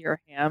turkey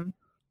or ham.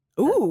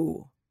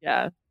 Ooh.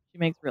 Yeah, she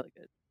makes really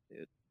good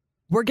food.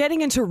 We're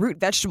getting into root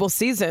vegetable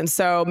season,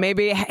 so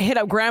maybe hit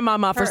up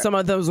grandmama for some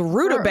of those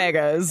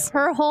rutabagas.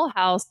 Her whole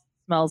house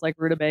smells like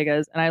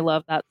rutabagas, and I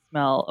love that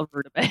smell of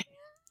rutabaga.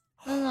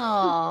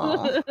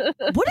 Oh.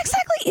 What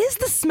exactly is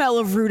the smell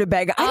of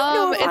rutabaga? I don't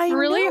know if it's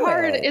really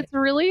hard. It. It's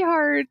really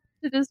hard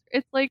to just.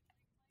 It's like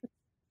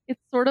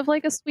it's sort of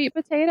like a sweet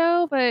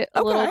potato, but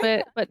a little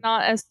bit, but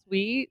not as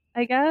sweet.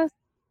 I guess.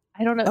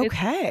 I don't know.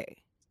 Okay.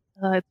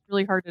 It's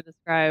really hard to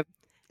describe.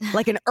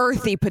 Like an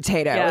earthy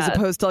potato as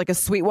opposed to like a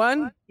sweet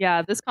one.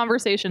 Yeah, this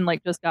conversation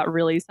like just got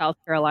really South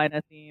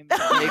Carolina themed.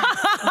 Like,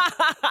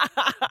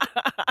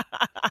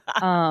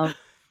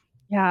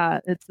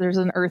 there's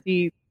an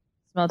earthy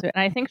smell to it,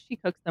 and I think she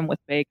cooks them with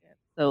bacon.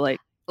 So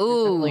like,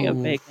 definitely a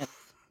bacon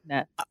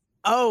net.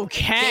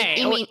 Okay.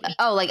 You mean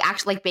like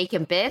actually like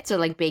bacon bits or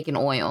like bacon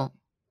oil?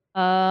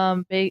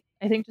 I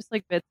think just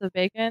like bits of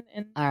bacon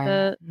in like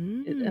I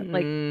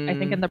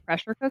think in the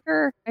pressure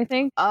cooker. I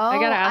think I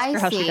gotta ask her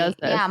how she does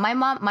this. Yeah, my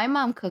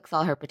mom cooks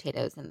all her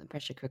potatoes in the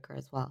pressure cooker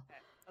as well.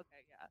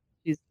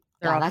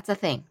 Okay, that's a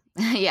thing.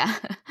 Yeah.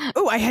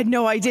 Oh, I had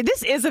no idea.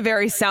 This is a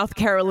very South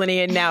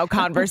Carolinian now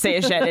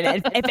conversation.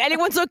 And if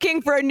anyone's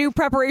looking for a new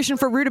preparation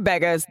for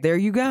rutabagas, there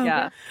you go.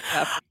 Yeah,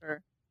 for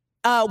sure.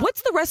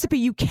 What's the recipe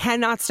you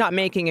cannot stop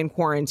making in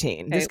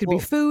quarantine? This could be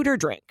food or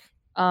drink.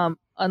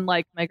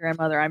 Unlike my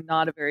grandmother, I'm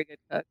not a very good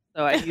cook.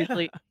 So I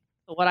usually,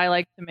 what I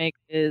like to make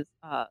is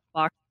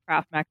boxed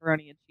Kraft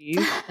macaroni and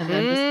cheese, and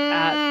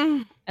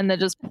then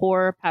just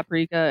pour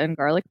paprika and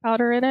garlic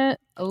powder in it.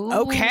 Ooh.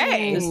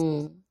 Okay. Just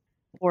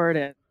pour it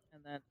in,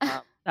 and then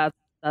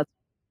that's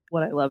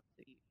what I love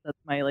to eat. That's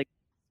my like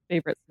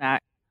favorite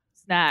snack.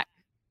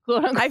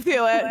 I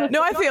feel it.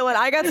 No, I feel it.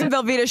 I got some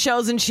Velveeta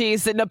shells and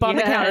cheese sitting up on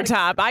the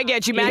countertop. I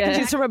get you. Mac and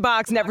cheese from a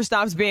box never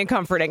stops being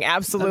comforting.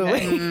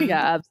 Absolutely. Okay.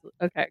 Yeah, absolutely.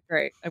 Okay,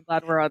 great. I'm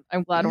glad we're on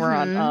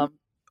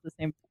the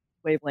same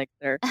wavelength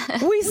there.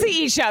 We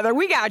see each other.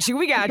 We got you.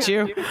 What's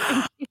your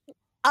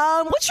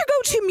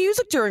go-to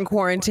music during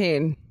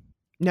quarantine?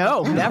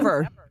 No,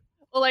 never.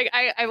 Well, like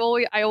I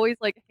always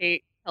like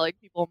hate telling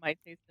people my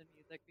taste in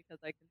music because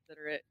I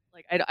consider it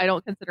like I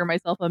don't consider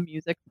myself a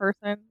music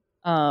person.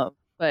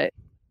 But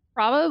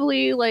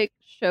probably like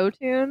show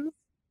tunes.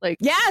 Like,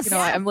 yes, you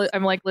know,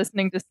 I'm like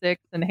listening to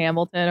Six and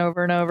Hamilton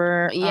over and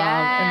over.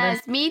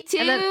 Yes, me too.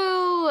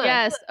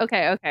 Yes.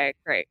 Okay.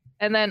 Great.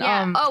 And then,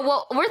 oh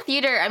well, we're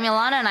theater. I mean,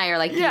 Lana and I are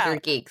like theater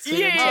geeks. Totally.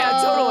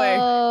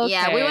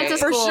 Yeah, we went to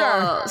school, for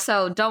sure.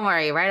 So don't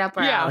worry, right up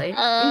our alley.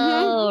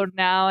 Oh,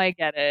 now I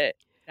get it.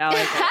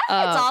 It's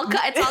all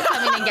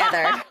coming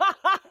together.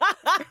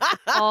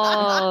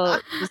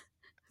 I'll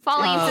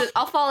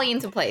fall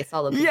into place.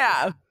 All of these.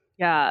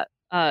 Yeah.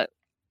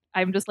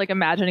 I'm just like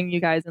imagining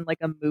you guys in like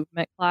a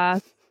movement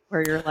class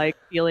where you're like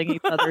feeling each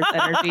other's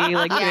energy,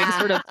 like doing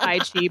sort of Tai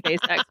Chi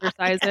based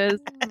exercises.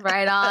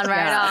 Right on.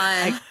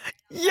 I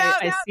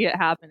see it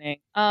happening.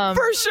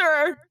 For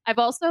sure. I've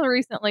also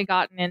recently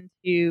gotten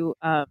into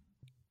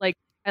like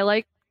I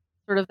like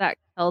sort of that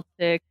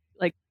Celtic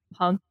like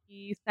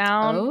punky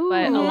sound,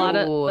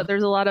 but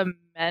there's a lot of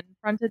men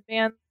fronted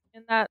bands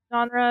in that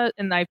genre,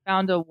 and I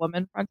found a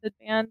woman fronted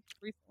band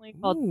recently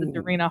called the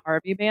Darina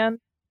Harvey Band.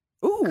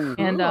 Ooh,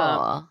 and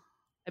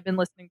I've been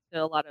listening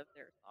to a lot of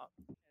their songs.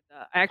 And,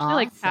 I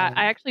actually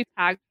I actually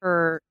tagged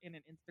her in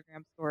an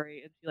Instagram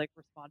story, and she like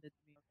responded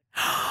to me.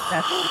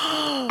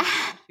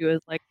 She was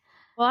like,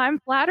 "Well, I'm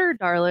flattered,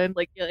 darling."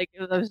 Like it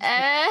was.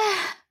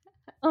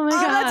 Oh my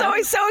god, that's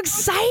always so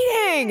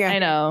exciting. I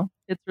know,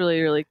 it's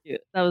really really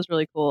cute. That was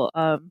really cool.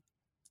 So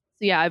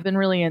yeah, I've been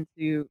really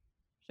into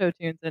show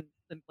tunes and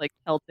like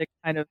Celtic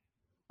kind of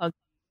punk.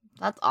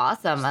 That's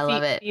awesome. I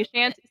love it.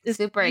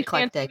 Super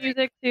eclectic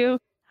music too.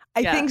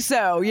 I think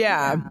so.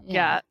 Yeah.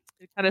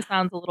 It kind of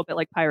sounds a little bit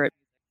like pirate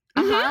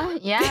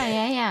music.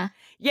 Yeah.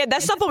 Yeah,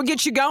 that stuff will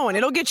get you going.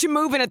 It'll get you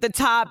moving at the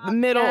top,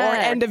 middle, or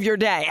end of your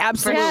day.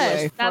 Absolutely.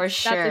 Yes,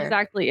 that's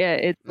exactly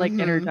it. It's like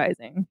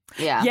energizing.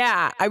 Yeah.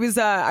 Yeah. I was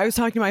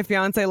talking to my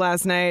fiance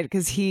last night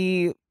because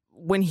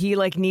when he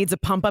like needs a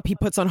pump up, he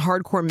puts on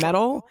hardcore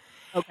metal.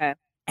 Okay.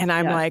 And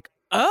I'm like,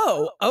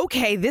 oh,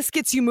 okay, this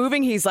gets you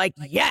moving. He's like,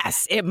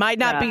 yes, it might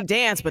not be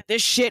dance, but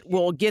this shit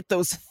will get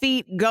those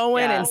feet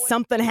going and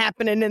something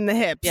happening in the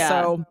hips. Yeah.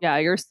 So yeah,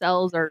 your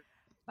cells are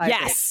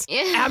Yes,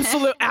 Yeah.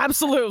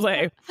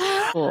 absolutely.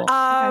 Cool.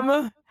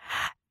 How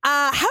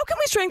can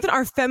we strengthen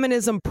our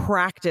feminism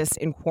practice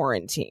in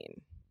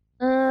quarantine?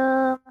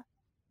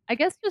 I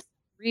guess just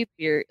read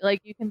theory.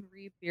 Like you can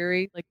read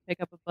theory, like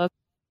pick up a book,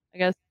 I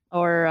guess,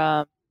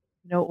 or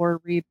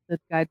or read the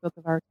guidebook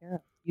of our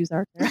tarot. Use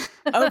our tarot.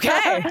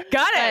 Okay,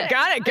 got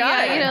it.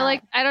 Yeah,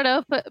 like I don't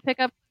know, pick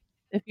up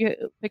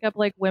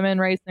like Women,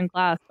 Race, and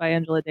Class by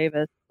Angela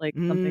Davis, like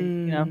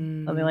something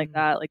like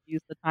that. Like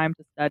use the time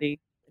to study,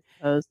 I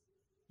suppose.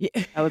 Yeah.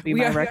 That would be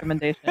my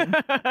recommendation.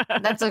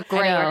 That's a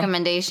great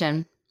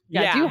recommendation.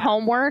 Yeah, do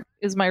homework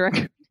is my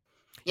recommendation.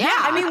 Yeah,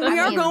 I mean, we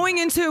are going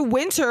into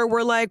winter.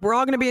 We're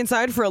all going to be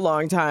inside for a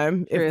long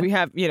time if we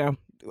have,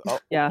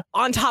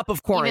 on top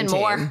of quarantine. Even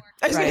more.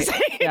 Right.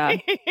 Yeah,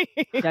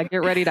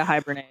 get ready to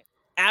hibernate.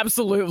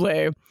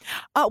 Absolutely.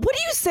 What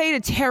do you say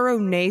to tarot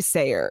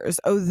naysayers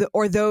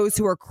or those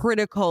who are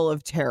critical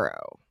of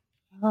tarot?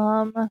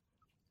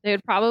 They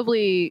would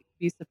probably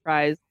be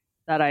surprised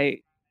that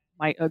I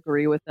might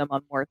agree with them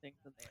on more things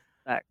than they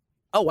expect.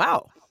 Oh,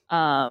 wow.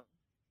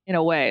 In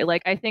a way,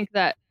 like I think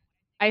that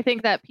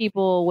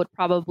people would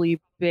probably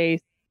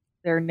base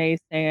their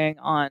naysaying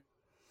on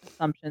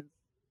assumptions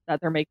that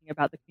they're making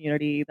about the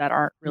community that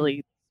aren't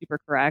really super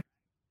correct.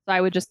 So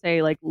I would just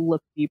say, like,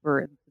 look deeper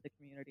into the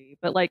community.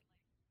 But like,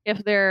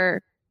 if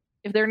they're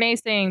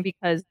naysaying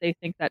because they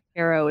think that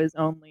tarot is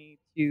only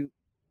to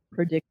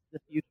predict the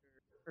future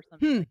or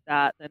something like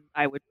that, then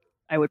I would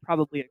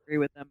probably agree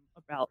with them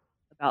about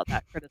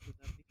that criticism,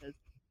 because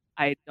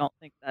I don't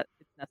think that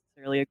it's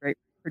necessarily a great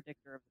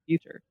predictor of the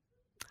future.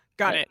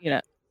 Got it.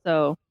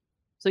 So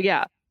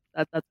yeah,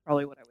 that's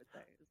probably what I would say.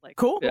 It's like,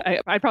 cool.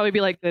 I'd probably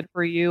be like, good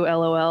for you,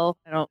 LOL.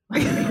 I don't.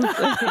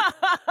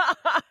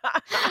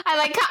 I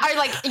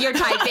like you're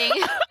typing.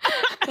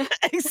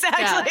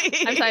 Exactly.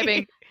 Yeah, I'm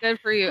typing. Good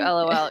for you,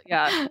 LOL.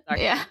 Yeah.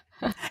 Exactly. Yeah.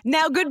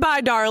 Now,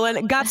 goodbye,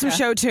 darling. Got some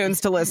show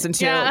tunes to listen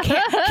to. Yeah.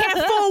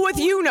 Can't fool with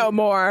you no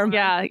more.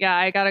 Yeah.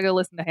 I gotta go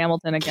listen to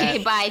Hamilton again.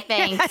 Okay, bye.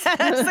 Thanks.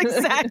 Yes,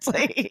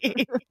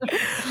 exactly.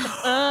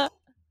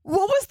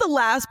 What was the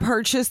last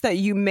purchase that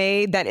you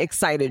made that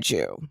excited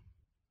you?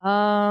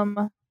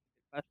 Good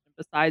question.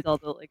 Besides all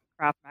the like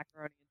Kraft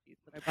macaroni and cheese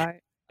that I buy,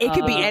 it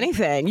could be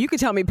anything. You could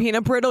tell me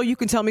peanut brittle. You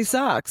can tell me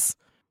socks.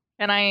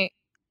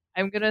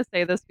 I'm gonna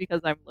say this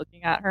because I'm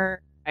looking at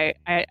her. I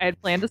had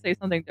planned to say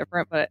something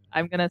different, but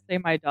I'm gonna say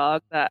my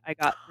dog that I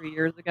got 3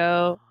 years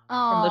ago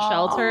from the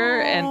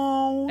shelter, and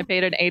I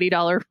paid an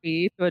 $80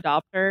 fee to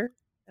adopt her,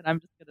 and I'm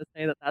just gonna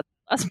say that that's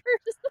the last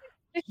purchase.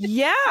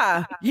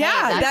 Yeah,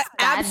 that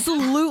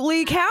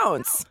absolutely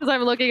counts. Because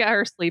I'm looking at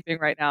her sleeping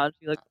right now, and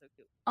she looks so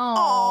cute.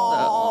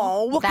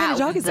 Oh, what kind of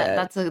dog is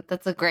it?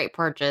 That's a great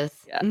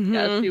purchase. Yeah,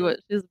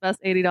 she's the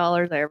best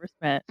 $80 I ever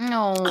spent.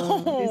 No,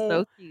 she's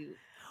so cute.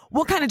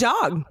 What kind of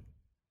dog?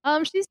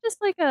 She's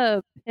just like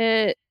a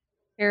pit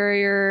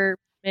terrier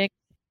mix,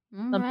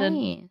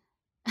 something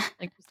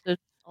like just an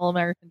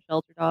all-American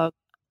shelter dog.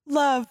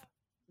 Love.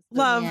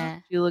 Yeah.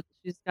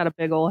 She's got a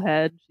big old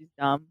head. She's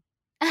dumb.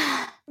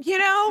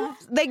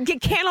 They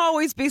can't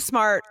always be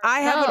smart.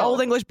 I have an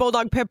old English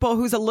Bulldog pit bull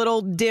who's a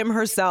little dim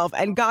herself,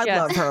 and God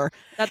love her.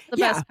 That's the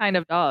best kind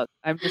of dog.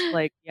 I'm just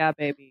like, yeah,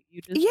 baby,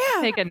 you just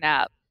take a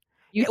nap.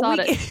 You thought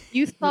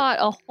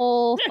a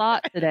whole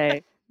thought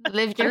today.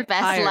 Live your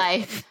best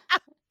life.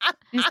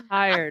 She's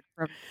tired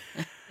from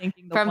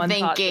thinking the one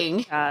thought that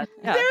she had.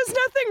 Yeah. There's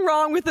nothing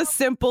wrong with a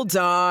simple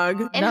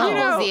dog. It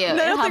humbles you.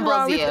 It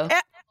humbles you.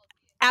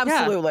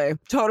 Absolutely. Yeah.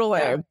 Totally.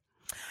 Yeah.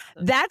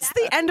 That's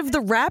the end of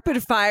the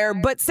rapid fire.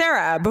 But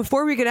Sarah,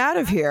 before we get out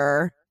of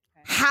here,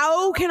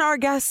 how can our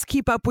guests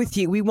keep up with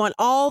you? We want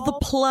all the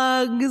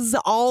plugs,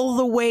 all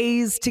the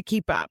ways to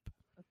keep up.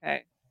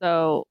 Okay.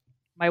 So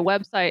my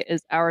website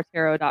is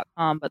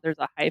ourtarot.com, but there's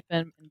a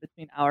hyphen in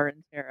between our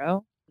and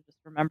tarot. So just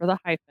remember the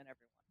hyphen, everyone.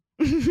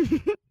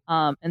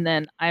 And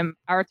then I'm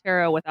Our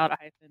Tarot without a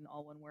hyphen,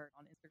 all one word,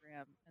 on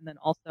Instagram, and then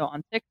also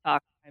on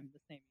TikTok I'm the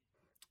same.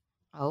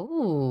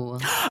 Oh,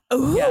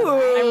 yeah.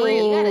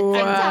 I'm a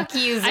TikTok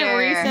user. I'm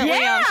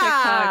recently on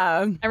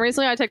TikTok. I'm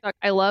recently on TikTok.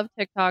 I love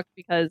TikTok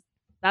because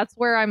that's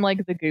where I'm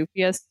like the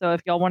goofiest. So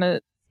if y'all want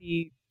to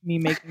see me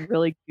making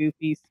really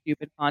goofy,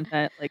 stupid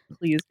content, like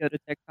please go to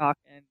TikTok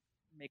and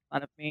make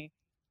fun of me.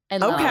 I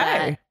love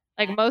that.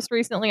 Like most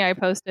recently, I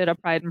posted a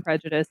Pride and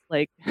Prejudice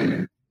like.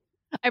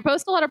 I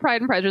post a lot of Pride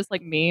and Prejudice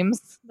like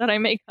memes that I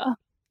make up.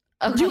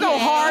 Okay. You go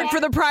hard for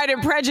the Pride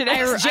and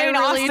Prejudice. Jane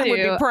really Austen do. would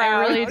be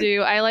proud. I really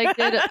do. I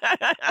did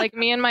like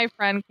me and my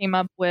friend came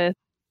up with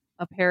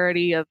a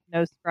parody of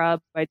No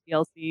Scrubs by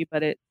TLC,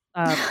 but it's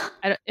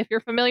if you're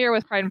familiar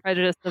with Pride and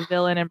Prejudice, the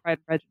villain in Pride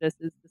and Prejudice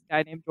is this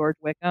guy named George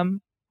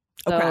Wickham.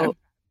 So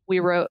we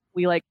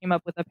came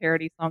up with a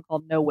parody song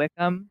called No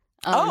Wickham.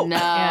 Oh no!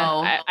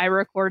 And I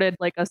recorded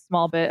like a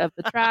small bit of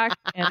the track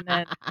and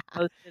then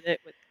posted it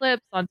with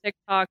clips on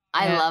TikTok.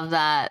 I love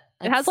that.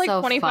 It has like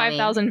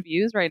 25,000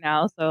 views right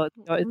now, so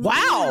it's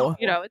wow.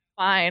 It's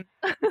fine.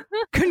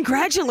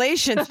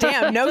 Congratulations!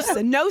 Damn,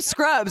 no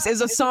Scrubs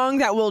is a song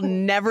that will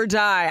never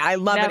die. I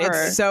love it.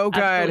 It's so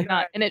good. Absolutely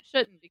not. And it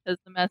shouldn't, because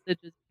the message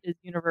is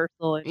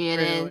universal. And it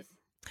is.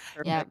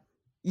 Perfect. Yep.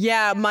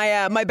 Yeah,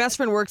 my best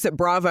friend works at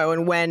Bravo,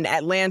 and when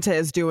Atlanta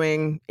is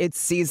doing its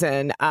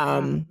season,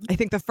 I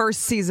think the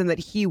first season that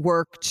he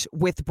worked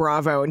with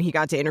Bravo and he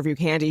got to interview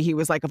Candy, he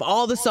was like, of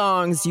all the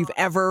songs you've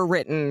ever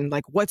written,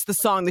 like, what's the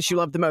song that you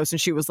love the most? And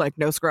she was like,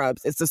 No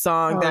Scrubs. It's the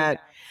song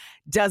that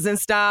doesn't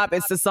stop.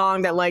 It's the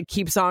song that like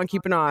keeps on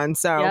keeping on.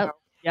 So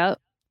Yep.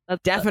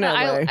 That's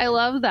definitely. I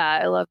love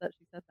that. I love that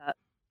she said that.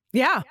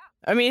 Yeah.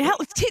 I mean, hell,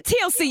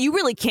 TLC, you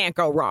really can't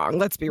go wrong.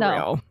 Let's be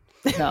real.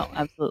 No,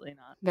 absolutely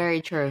not. Very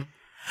true.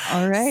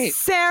 All right.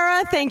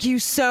 Sarah, thank you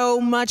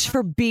so much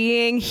for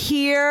being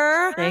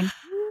here.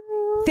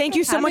 Thank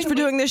you so much for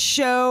doing this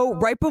show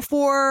right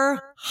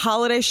before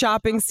holiday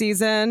shopping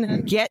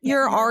season. Get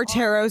your R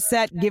Tarot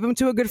set. Give them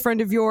to a good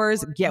friend of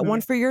yours. Get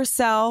one for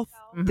yourself.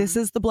 This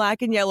is the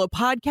Black and Yellow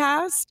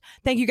podcast.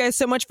 Thank you guys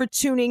so much for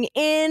tuning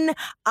in.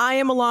 I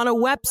am Alana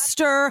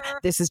Webster.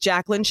 This is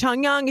Jacqueline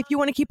Chung Young. If you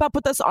want to keep up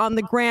with us on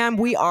the gram,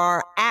 we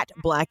are at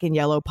Black and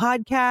Yellow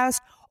Podcast.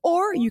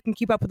 Or you can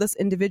keep up with us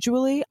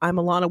individually. I'm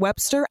Alana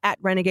Webster at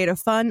Renegade of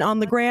Fun on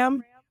the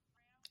gram.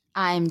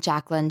 I'm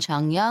Jacqueline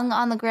Chung Young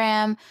on the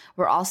gram.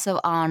 We're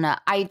also on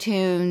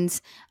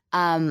iTunes.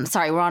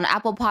 We're on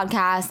Apple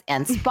Podcasts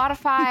and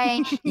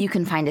Spotify. You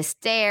can find us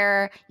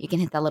there. You can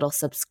hit that little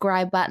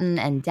subscribe button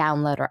and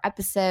download our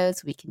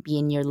episodes so we can be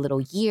in your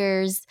little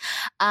ears.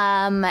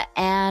 And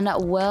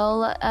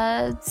we'll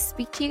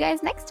speak to you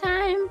guys next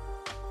time.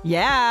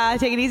 Yeah,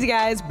 take it easy,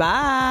 guys.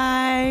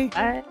 Bye.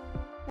 Bye.